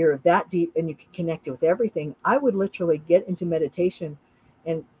that you're that deep and you can connect it with everything, I would literally get into meditation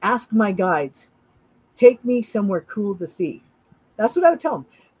and ask my guides, take me somewhere cool to see. That's what I would tell them.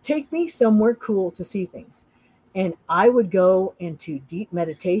 Take me somewhere cool to see things. And I would go into deep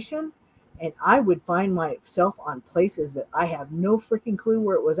meditation and I would find myself on places that I have no freaking clue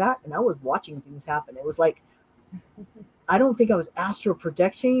where it was at. And I was watching things happen. It was like, I don't think I was astral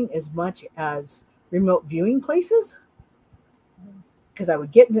projecting as much as remote viewing places because I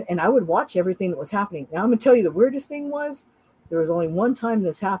would get into, and I would watch everything that was happening. Now I'm gonna tell you the weirdest thing was there was only one time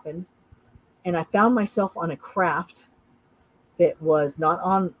this happened, and I found myself on a craft that was not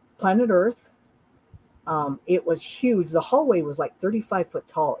on planet Earth. It was huge. The hallway was like 35 foot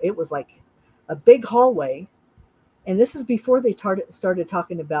tall. It was like a big hallway, and this is before they started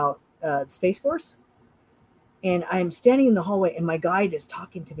talking about Space Force. And I'm standing in the hallway, and my guide is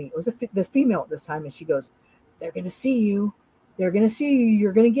talking to me. It was this female at this time, and she goes, "They're gonna see you. They're gonna see you.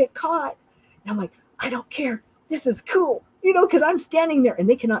 You're gonna get caught." And I'm like, "I don't care. This is cool, because I'm standing there, and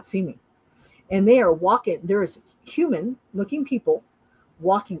they cannot see me, and they are walking. There is human looking people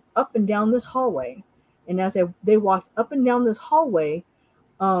walking up and down this hallway. And as they walked up and down this hallway,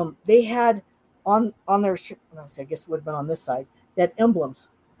 they had on their I guess it would have been on this side. They had emblems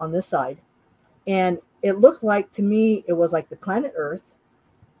on this side, and it looked like to me it was like the planet Earth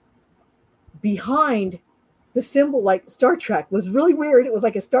behind the symbol, like Star Trek. Was really weird. It was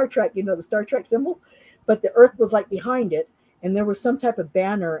like a Star Trek, the Star Trek symbol, but the Earth was like behind it, and there was some type of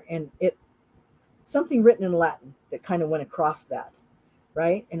banner, and it something written in Latin that kind of went across that,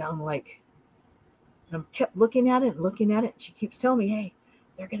 right? And I'm like, and I kept looking at it and looking at it. And she keeps telling me, "Hey,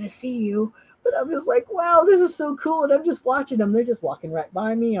 they're gonna see you." But I'm just like, wow, this is so cool. And I'm just watching them. They're just walking right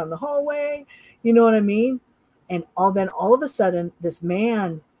by me on the hallway. You know what I mean? And all of a sudden, this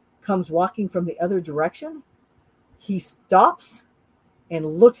man comes walking from the other direction. He stops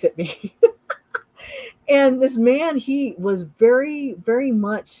and looks at me. And this man, he was very, very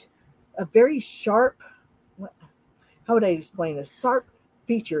much a very sharp, how would I explain this? Sharp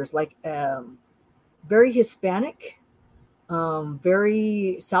features, like very Hispanic,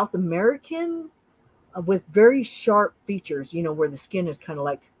 very South American, with very sharp features, where the skin is kind of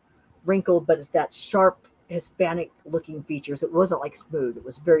like wrinkled, but it's that sharp Hispanic looking features. It wasn't like smooth. It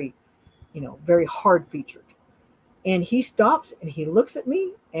was very, very hard featured. And he stops and he looks at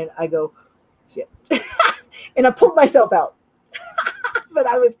me and I go, shit. And I pulled myself out, but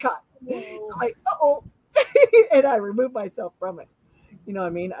I was caught. I'm like, uh-oh. And I removed myself from it. You know what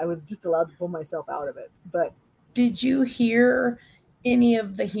I mean? I was just allowed to pull myself out of it. But Did you hear any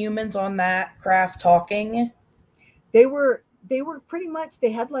of the humans on that craft talking? they were pretty much,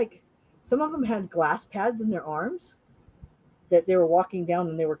 they had like, some of them had glass pads in their arms that they were walking down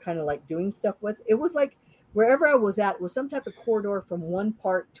and they were kind of like doing stuff with. It was like wherever I was at, it was some type of corridor from one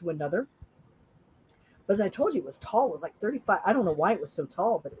part to another. But as I told you, it was tall. It was like 35. I don't know why it was so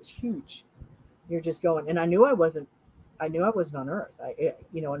tall, but it was huge. You're just going, and I knew I wasn't on Earth.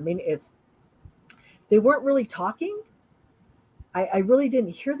 You know what I mean? They weren't really talking. I really didn't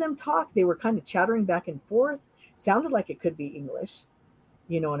hear them talk. They were kind of chattering back and forth. Sounded like it could be English.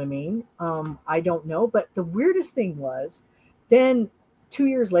 You know what I mean? I don't know. But the weirdest thing was, then 2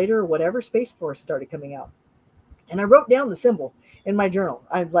 years later or whatever, Space Force started coming out. And I wrote down the symbol in my journal.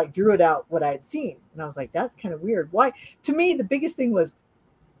 I was like, drew it out what I had seen. And I was like, that's kind of weird. Why? To me, the biggest thing was,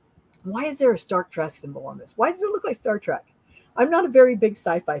 why is there a Star Trek symbol on this? Why does it look like Star Trek? I'm not a very big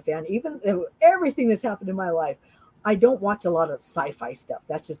sci-fi fan. Even everything that's happened in my life, I don't watch a lot of sci-fi stuff.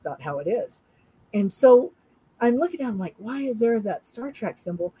 That's just not how it is. And so I'm looking at it, I'm like, why is there that Star Trek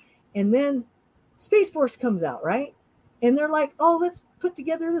symbol? And then Space Force comes out, right? And they're like, oh, let's put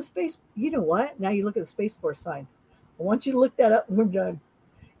together the space. You know what? Now you look at the Space Force sign. I want you to look that up when we're done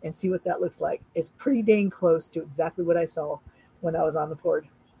and see what that looks like. It's pretty dang close to exactly what I saw when I was on the board.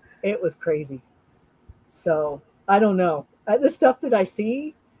 It was crazy. So I don't know. The stuff that I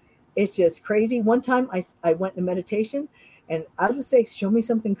see, it's just crazy. One time I went in meditation and I'll just say, show me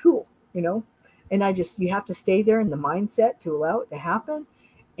something cool, you know? And you have to stay there in the mindset to allow it to happen.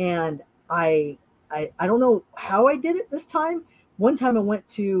 And I don't know how I did it this time. One time I went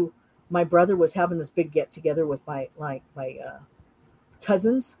to, my brother was having this big get together with my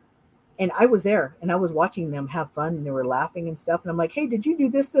cousins, and I was there and I was watching them have fun and they were laughing and stuff. And I'm like, hey, did you do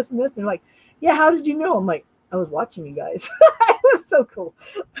this, this, and this? And they're like, yeah, how did you know? I'm like, I was watching you guys. It was so cool.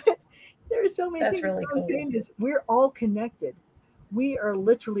 But there are so many That's things. really What I'm cool. saying is we're all connected. We are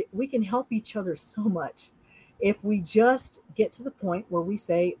literally, we can help each other so much if we just get to the point where we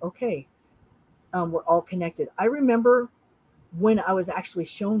say, okay, we're all connected. I remember when I was actually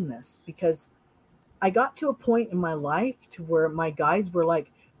shown this, because I got to a point in my life to where my guides were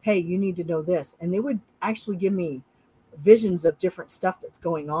like, hey, you need to know this. And they would actually give me visions of different stuff that's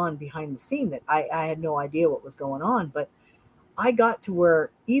going on behind the scene that I had no idea what was going on. But I got to where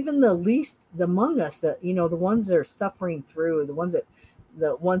even the least among us, that, the ones that are suffering through, the ones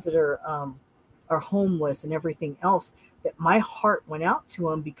that are homeless and everything else, that my heart went out to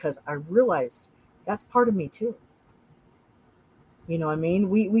them because I realized that's part of me too. You know what I mean?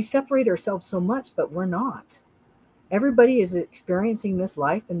 We separate ourselves so much, but we're not. Everybody is experiencing this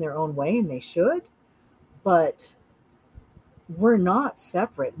life in their own way, and they should, but we're not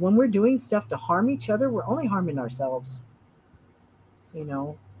separate. When we're doing stuff to harm each other, we're only harming ourselves, you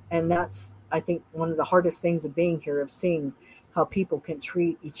know? And that's, I think, one of the hardest things of being here, of seeing how people can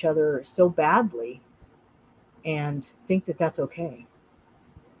treat each other so badly and think that that's okay.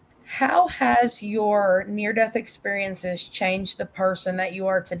 How has your near death experiences changed the person that you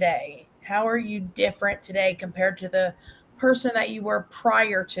are today? How are you different today compared to the person that you were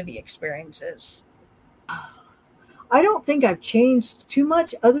prior to the experiences? I don't think I've changed too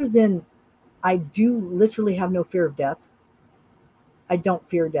much, other than I do literally have no fear of death. I don't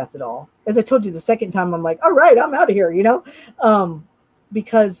fear death at all. As I told you the second time, I'm like, all right, I'm out of here, um,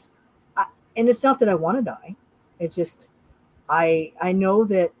 because, I, and it's not that I want to die. It's just I know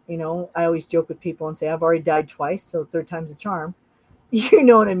that I always joke with people and say I've already died twice, so third time's a charm. You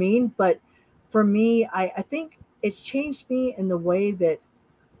know what I mean? But for me, I think it's changed me in the way that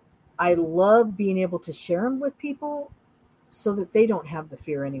I love being able to share them with people so that they don't have the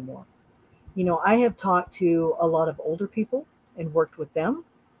fear anymore. I have talked to a lot of older people and worked with them,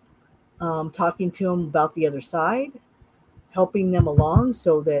 talking to them about the other side, helping them along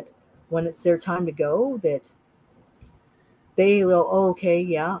so that when it's their time to go, that they will, oh, okay,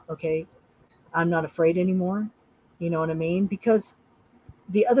 yeah, okay, I'm not afraid anymore. You know what I mean? Because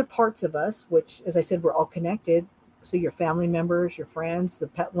the other parts of us, which, as I said, we're all connected. So your family members, your friends, the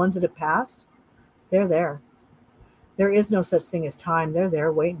ones that have passed, they're there. There is no such thing as time. They're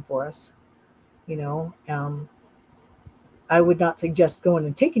there waiting for us. You know, I would not suggest going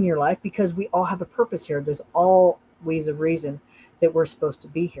and taking your life because we all have a purpose here. There's always a reason that we're supposed to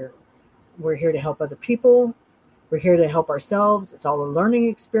be here. We're here to help other people. We're here to help ourselves. It's all a learning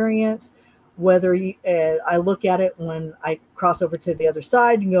experience. Whether I look at it when I cross over to the other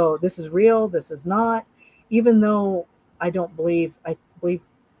side and go, this is real, this is not. Even though I believe,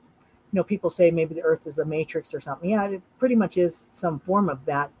 people say maybe the earth is a matrix or something. Yeah, it pretty much is some form of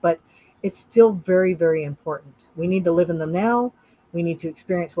that, but it's still very, very important. We need to live in the now. We need to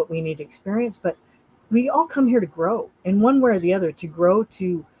experience what we need to experience, but we all come here to grow in one way or the other, to grow,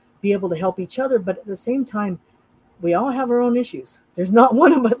 to be able to help each other. But at the same time, we all have our own issues. There's not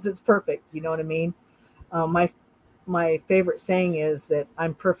one of us that's perfect. You know what I mean? My favorite saying is that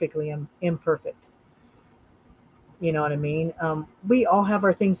I'm perfectly imperfect. You know what I mean? We all have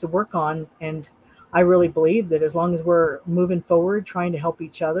our things to work on, and I really believe that as long as we're moving forward, trying to help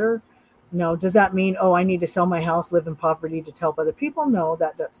each other. Does that mean, oh, I need to sell my house, live in poverty to help other people? No,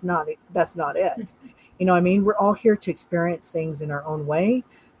 that's not it. I mean, we're all here to experience things in our own way.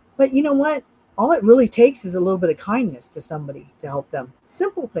 But you know what? All it really takes is a little bit of kindness to somebody to help them.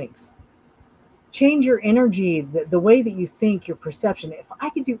 Simple things. Change your energy, the way that you think, your perception. If I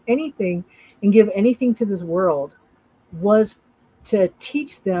could do anything and give anything to this world, was to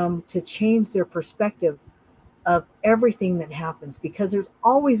teach them to change their perspective of everything that happens, because there's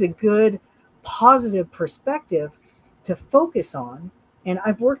always a good, positive perspective to focus on. And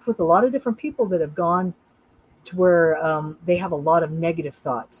I've worked with a lot of different people that have gone to where they have a lot of negative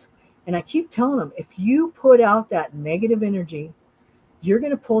thoughts. And I keep telling them, if you put out that negative energy, you're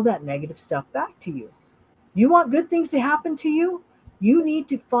going to pull that negative stuff back to you. You want good things to happen to you? You need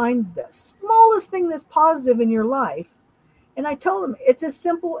to find the smallest thing that's positive in your life. And I tell them, it's as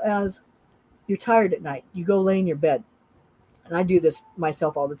simple as you're tired at night. You go lay in your bed. And I do this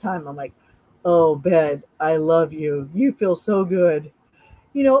myself all the time. I'm like, oh, bed, I love you. You feel so good.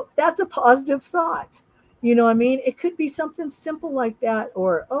 That's a positive thought. I mean? It could be something simple like that,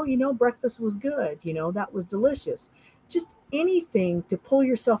 or, oh, breakfast was good. That was delicious. Just anything to pull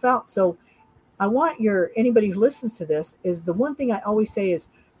yourself out. So I want anybody who listens to this, is the one thing I always say is,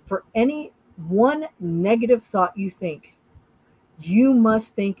 for any one negative thought you think, you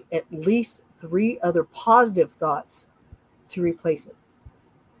must think at least 3 other positive thoughts to replace it.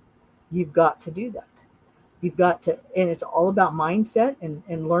 You've got to do that. You've got to, and it's all about mindset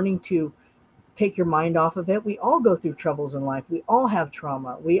and learning to take your mind off of it. We all go through troubles in life. We all have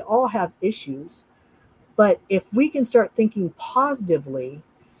trauma. We all have issues. But if we can start thinking positively,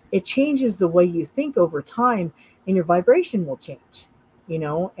 it changes the way you think over time, and your vibration will change.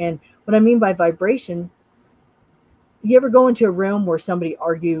 And what I mean by vibration, you ever go into a room where somebody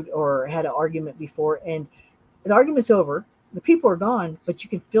argued or had an argument before, and the argument's over, the people are gone, but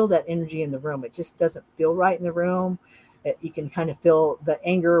you can feel that energy in the room. It just doesn't feel right in the room. You can kind of feel the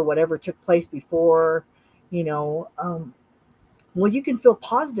anger or whatever took place before. you know um, well, you can feel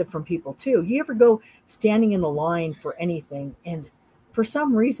positive from people too. You ever go standing in a line for anything, and for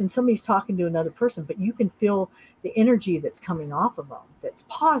some reason somebody's talking to another person, but you can feel the energy that's coming off of them that's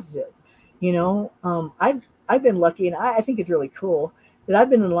positive. I've been lucky, and I think it's really cool that I've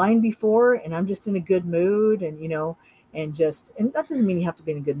been in line before, and I'm just in a good mood, and and that doesn't mean you have to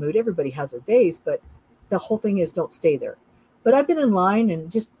be in a good mood. Everybody has their days, but the whole thing is, don't stay there. But I've been in line and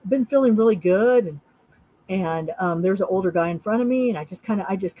just been feeling really good, and there's an older guy in front of me, and I just kind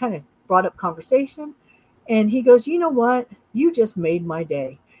of brought up conversation, and he goes, you know what, you just made my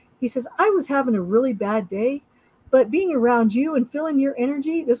day. He says, I was having a really bad day, but being around you and feeling your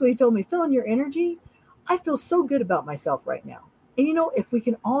energy, this is what he told me, feeling your energy, I feel so good about myself right now. And if we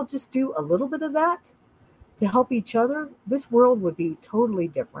can all just do a little bit of that to help each other, this world would be totally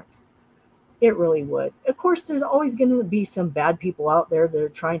different. It really would. Of course, there's always going to be some bad people out there that are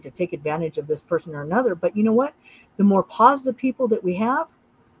trying to take advantage of this person or another. But you know what? The more positive people that we have,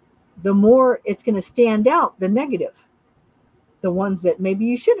 the more it's going to stand out the negative, the ones that maybe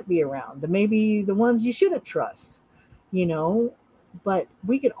you shouldn't be around, maybe the ones you shouldn't trust, you know. But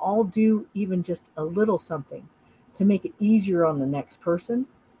we can all do even just a little something to make it easier on the next person,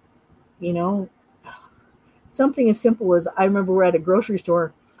 you know. Something as simple as, I remember we're at a grocery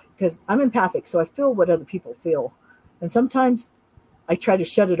store, because I'm empathic, so I feel what other people feel. And sometimes I try to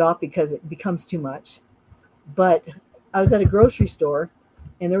shut it off because it becomes too much. But I was at a grocery store,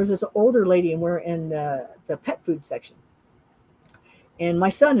 and there was this older lady, and we're in the pet food section. And my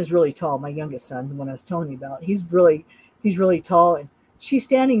son is really tall, my youngest son, the one I was telling you about. He's really tall, and she's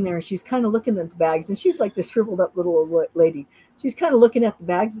standing there, and she's kind of looking at the bags, and she's like this shriveled up little old lady. She's kind of looking at the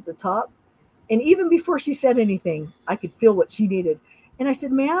bags at the top, and even before she said anything, I could feel what she needed. And I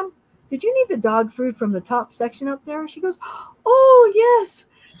said, "Ma'am, did you need the dog food from the top section up there?" She goes, "Oh, yes."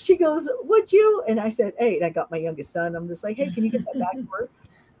 She goes, "Would you?" And I said, "Hey," and I got my youngest son. I'm just like, "Hey, can you get that back for her?"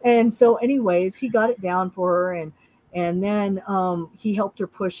 And so, anyways, he got it down for her, and then he helped her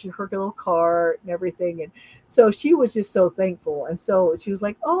push her little cart and everything. And so she was just so thankful. And so she was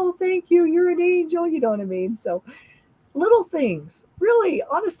like, "Oh, thank you. You're an angel." You know what I mean? So little things, really,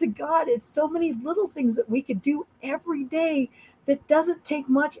 honest to God, it's so many little things that we could do every day that doesn't take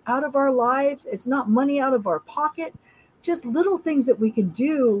much out of our lives. It's not money out of our pocket, just little things that we can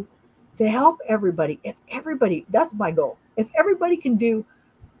do to help everybody. If everybody, that's my goal. If everybody can do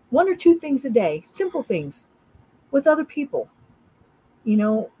one or two things a day, simple things with other people,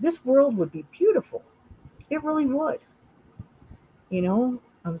 this world would be beautiful. It really would.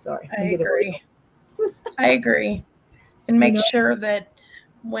 I'm sorry, I I'm getting agree. emotional. I agree. And You make know, sure that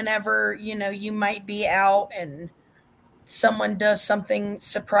whenever, you might be out and someone does something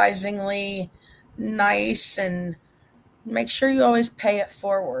surprisingly nice, and make sure you always pay it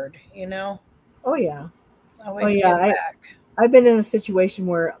forward. oh yeah, oh Always yeah. give back. I've been in a situation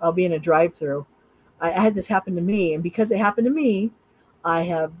where I'll be in a drive-through. I had this happen to me, and because it happened to me, I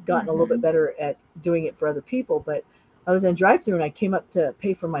have gotten a little bit Hmm. better at doing it for other people. But I was in a drive-through, and I came up to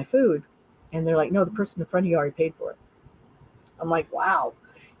pay for my food, and they're like, "No, the person in front of you already paid for it." I'm like, "Wow,"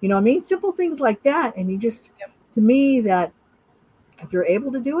 what I mean? Simple things like that, and you just, Yep. to me, that if you're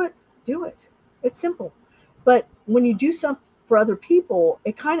able to do it, do it. It's simple, but when you do something for other people,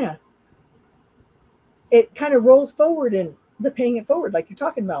 it kind of rolls forward, and the paying it forward, like you're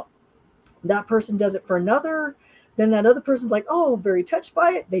talking about. That person does it for another, then that other person's like, oh, very touched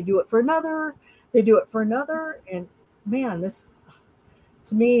by it, they do it for another, they do it for another. And man, this,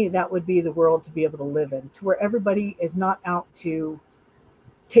 to me, that would be the world to be able to live in, to where everybody is not out to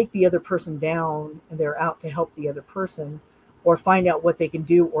take the other person down, and they're out to help the other person, or find out what they can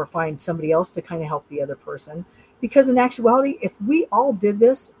do, or find somebody else to kind of help the other person. Because in actuality, if we all did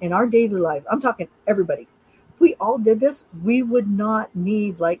this in our daily life, I'm talking everybody, if we all did this, we would not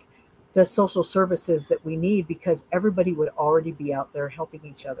need like the social services that we need, because everybody would already be out there helping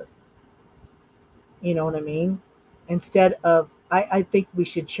each other. You know what I mean? Instead of, I think we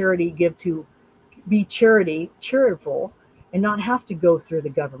should charity give to, be charitable, and not have to go through the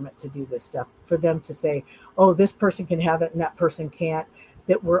government to do this stuff, for them to say, oh, this person can have it and that person can't,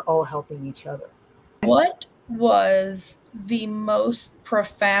 that we're all helping each other. What was the most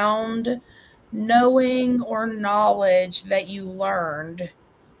profound knowing or knowledge that you learned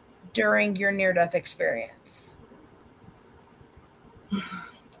during your near death experience?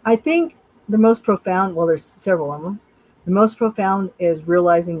 I think the most profound, well, there's several of them. The most profound is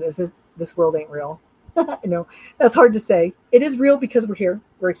realizing this world ain't real. I know that's hard to say. It is real because we're here,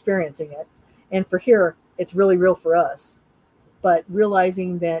 we're experiencing it, and for here, it's really real for us. But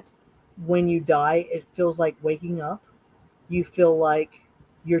realizing that when you die, it feels like waking up. You feel like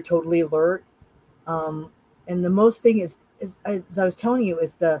you're totally alert. Um, and the most thing is, as I was telling you,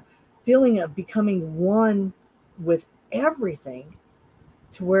 is the feeling of becoming one with everything,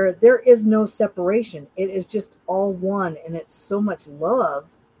 to where there is no separation. It is just all one, and it's so much love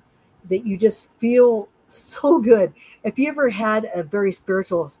that you just feel so good. If you ever had a very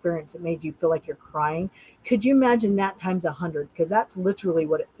spiritual experience that made you feel like you're crying, could you imagine that times 100? Because that's literally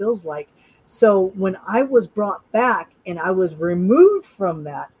what it feels like. So when I was brought back and I was removed from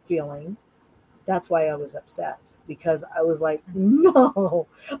that feeling, that's why I was upset, because I was like, no,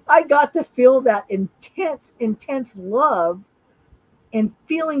 I got to feel that intense, intense love and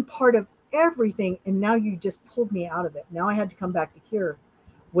feeling part of everything. And now you just pulled me out of it. Now I had to come back to here,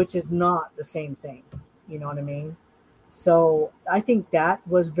 which is not the same thing. You know what I mean? So I think that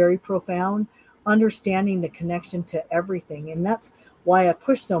was very profound, understanding the connection to everything. And that's why I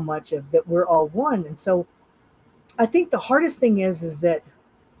push so much of that we're all one. And so I think the hardest thing is that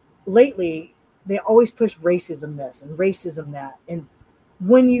lately they always push racism this and racism that. And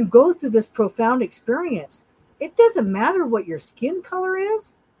when you go through this profound experience, it doesn't matter what your skin color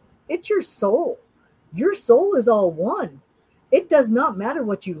is, it's your soul. Your soul is all one. It does not matter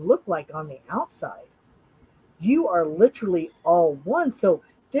what you look like on the outside. You are literally all one. So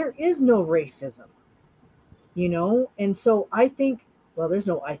there is no racism, you know? And so I think, well, there's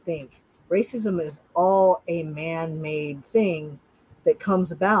no I think. Racism is all a man made thing that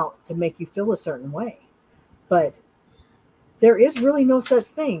comes about to make you feel a certain way. But there is really no such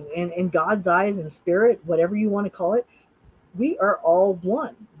thing. And in God's eyes and spirit, whatever you want to call it, we are all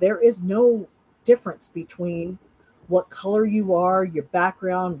one. There is no difference between what color you are, your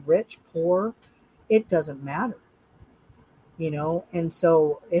background, rich, poor. It doesn't matter, you know? And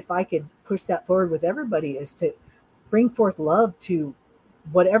so if I could push that forward with everybody is to bring forth love to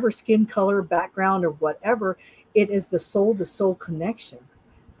whatever skin color, background, or whatever. It is the soul to soul connection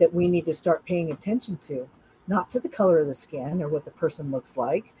that we need to start paying attention to, not to the color of the skin or what the person looks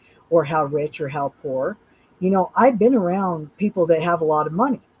like or how rich or how poor. You know, I've been around people that have a lot of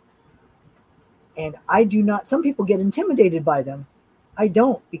money, and I do not, some people get intimidated by them. I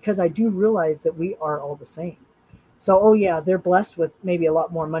don't, because I do realize that we are all the same. So, oh yeah, they're blessed with maybe a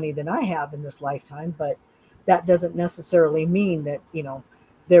lot more money than I have in this lifetime, but that doesn't necessarily mean that, you know,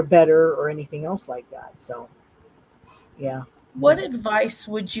 they're better or anything else like that. So, yeah. What advice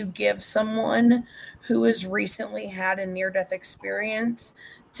would you give someone who has recently had a near death experience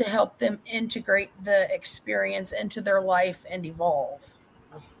to help them integrate the experience into their life and evolve?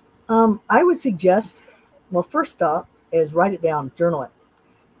 I would suggest, well, first stop is write it down, journal it.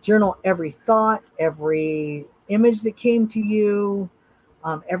 Journal every thought, every image that came to you,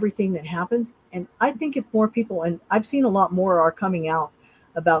 everything that happens. And I think if more people, and I've seen a lot more are coming out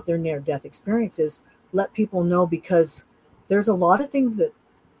about their near death experiences, let people know, because there's a lot of things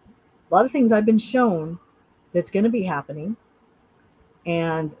I've been shown that's going to be happening,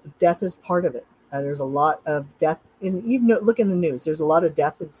 and death is part of it. There's a lot of death, and even look in the news. There's a lot of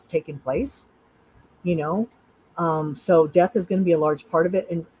death that's taking place, you know. So death is going to be a large part of it,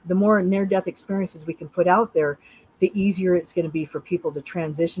 and the more near-death experiences we can put out there, the easier it's going to be for people to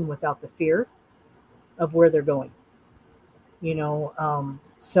transition without the fear of where they're going. You know,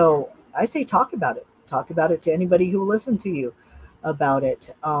 so I say talk about it. Talk about it to anybody who will listen to you about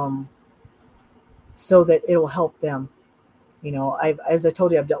it, so that it'll help them. You know, as I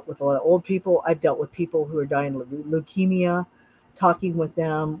told you, I've dealt with a lot of old people. I've dealt with people who are dying of leukemia, talking with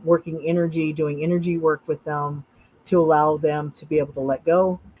them, working energy, doing energy work with them to allow them to be able to let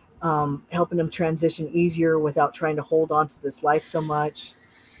go, helping them transition easier without trying to hold on to this life so much,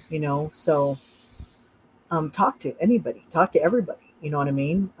 you know. So talk to anybody, talk to everybody, you know what I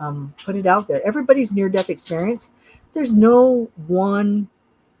mean? Put it out there. Everybody's near death experience. There's no one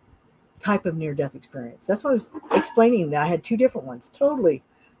type of near death experience. That's why I was explaining that I had two different ones, totally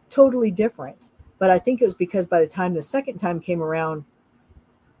different. But I think it was because by the time the second time came around,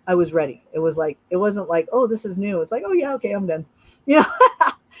 I was ready. It was like, it wasn't like, oh, this is new. It's like, oh yeah, okay, I'm done, you know,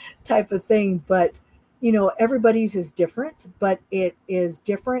 type of thing. But you know, everybody's is different, but it is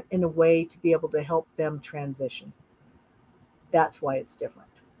different in a way to be able to help them transition. That's why it's different,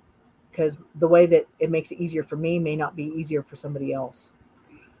 because the way that it makes it easier for me may not be easier for somebody else.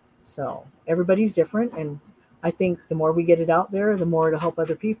 So everybody's different, and I think the more we get it out there, the more it'll help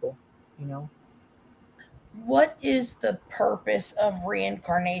other people, you know. What is the purpose of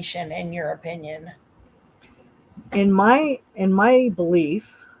reincarnation in your opinion? In my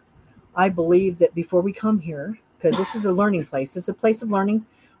belief, I believe that before we come here, because this is a learning place, it's a place of learning,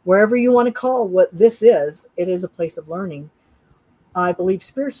 wherever you want to call what this is, it is a place of learning. I believe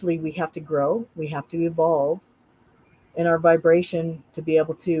spiritually we have to grow, we have to evolve in our vibration to be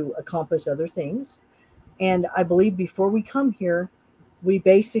able to accomplish other things. And I believe before we come here, we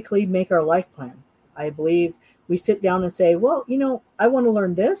basically make our life plan. I believe we sit down and say, well, you know, I want to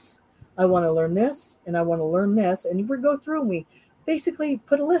learn this, I want to learn this, and I want to learn this. And we go through and we basically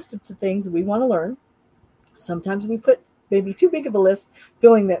put a list of things that we want to learn. Sometimes we put maybe too big of a list,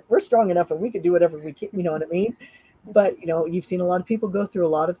 feeling that we're strong enough and we can do whatever we can, you know what I mean? But, you know, you've seen a lot of people go through a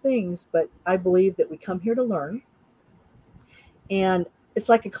lot of things, but I believe that we come here to learn, and it's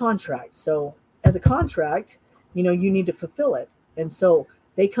like a contract. So as a contract, you know, you need to fulfill it. And so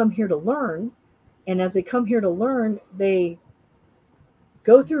they come here to learn, and as they come here to learn, they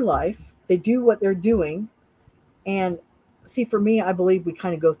go through life, they do what they're doing. And see, for me, I believe we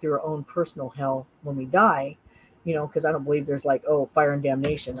kind of go through our own personal hell when we die, you know, because I don't believe there's fire and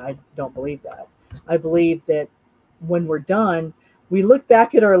damnation. I don't believe that. I believe that when we're done, we look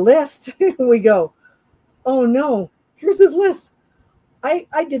back at our list and we go, oh no, here's this list. I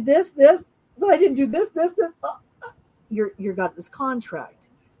did this, but I didn't do this. You're got this contract.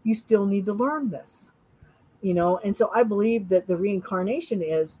 You still need to learn this, And so I believe that the reincarnation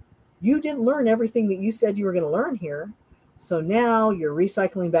is you didn't learn everything that you said you were going to learn here. So now you're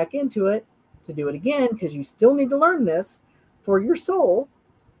recycling back into it to do it again because you still need to learn this for your soul.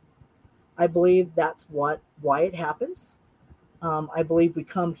 I believe that's why it happens. I believe we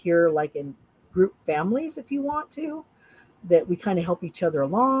come here like in group families, if you want to, that we kind of help each other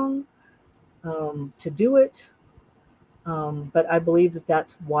along to do it. But I believe that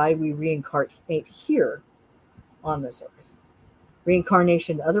that's why we reincarnate here on this earth.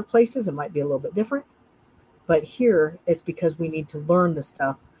 Reincarnation in other places, it might be a little bit different. But here, it's because we need to learn the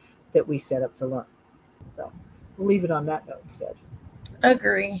stuff that we set up to learn. So we'll leave it on that note instead.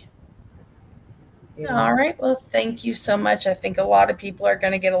 Agree. All right. Well, thank you so much. I think a lot of people are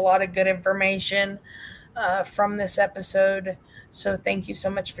going to get a lot of good information from this episode. So thank you so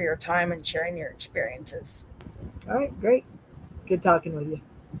much for your time and sharing your experiences. All right, great. Good talking with you.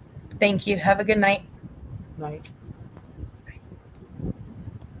 Thank you. Have a good night. Night.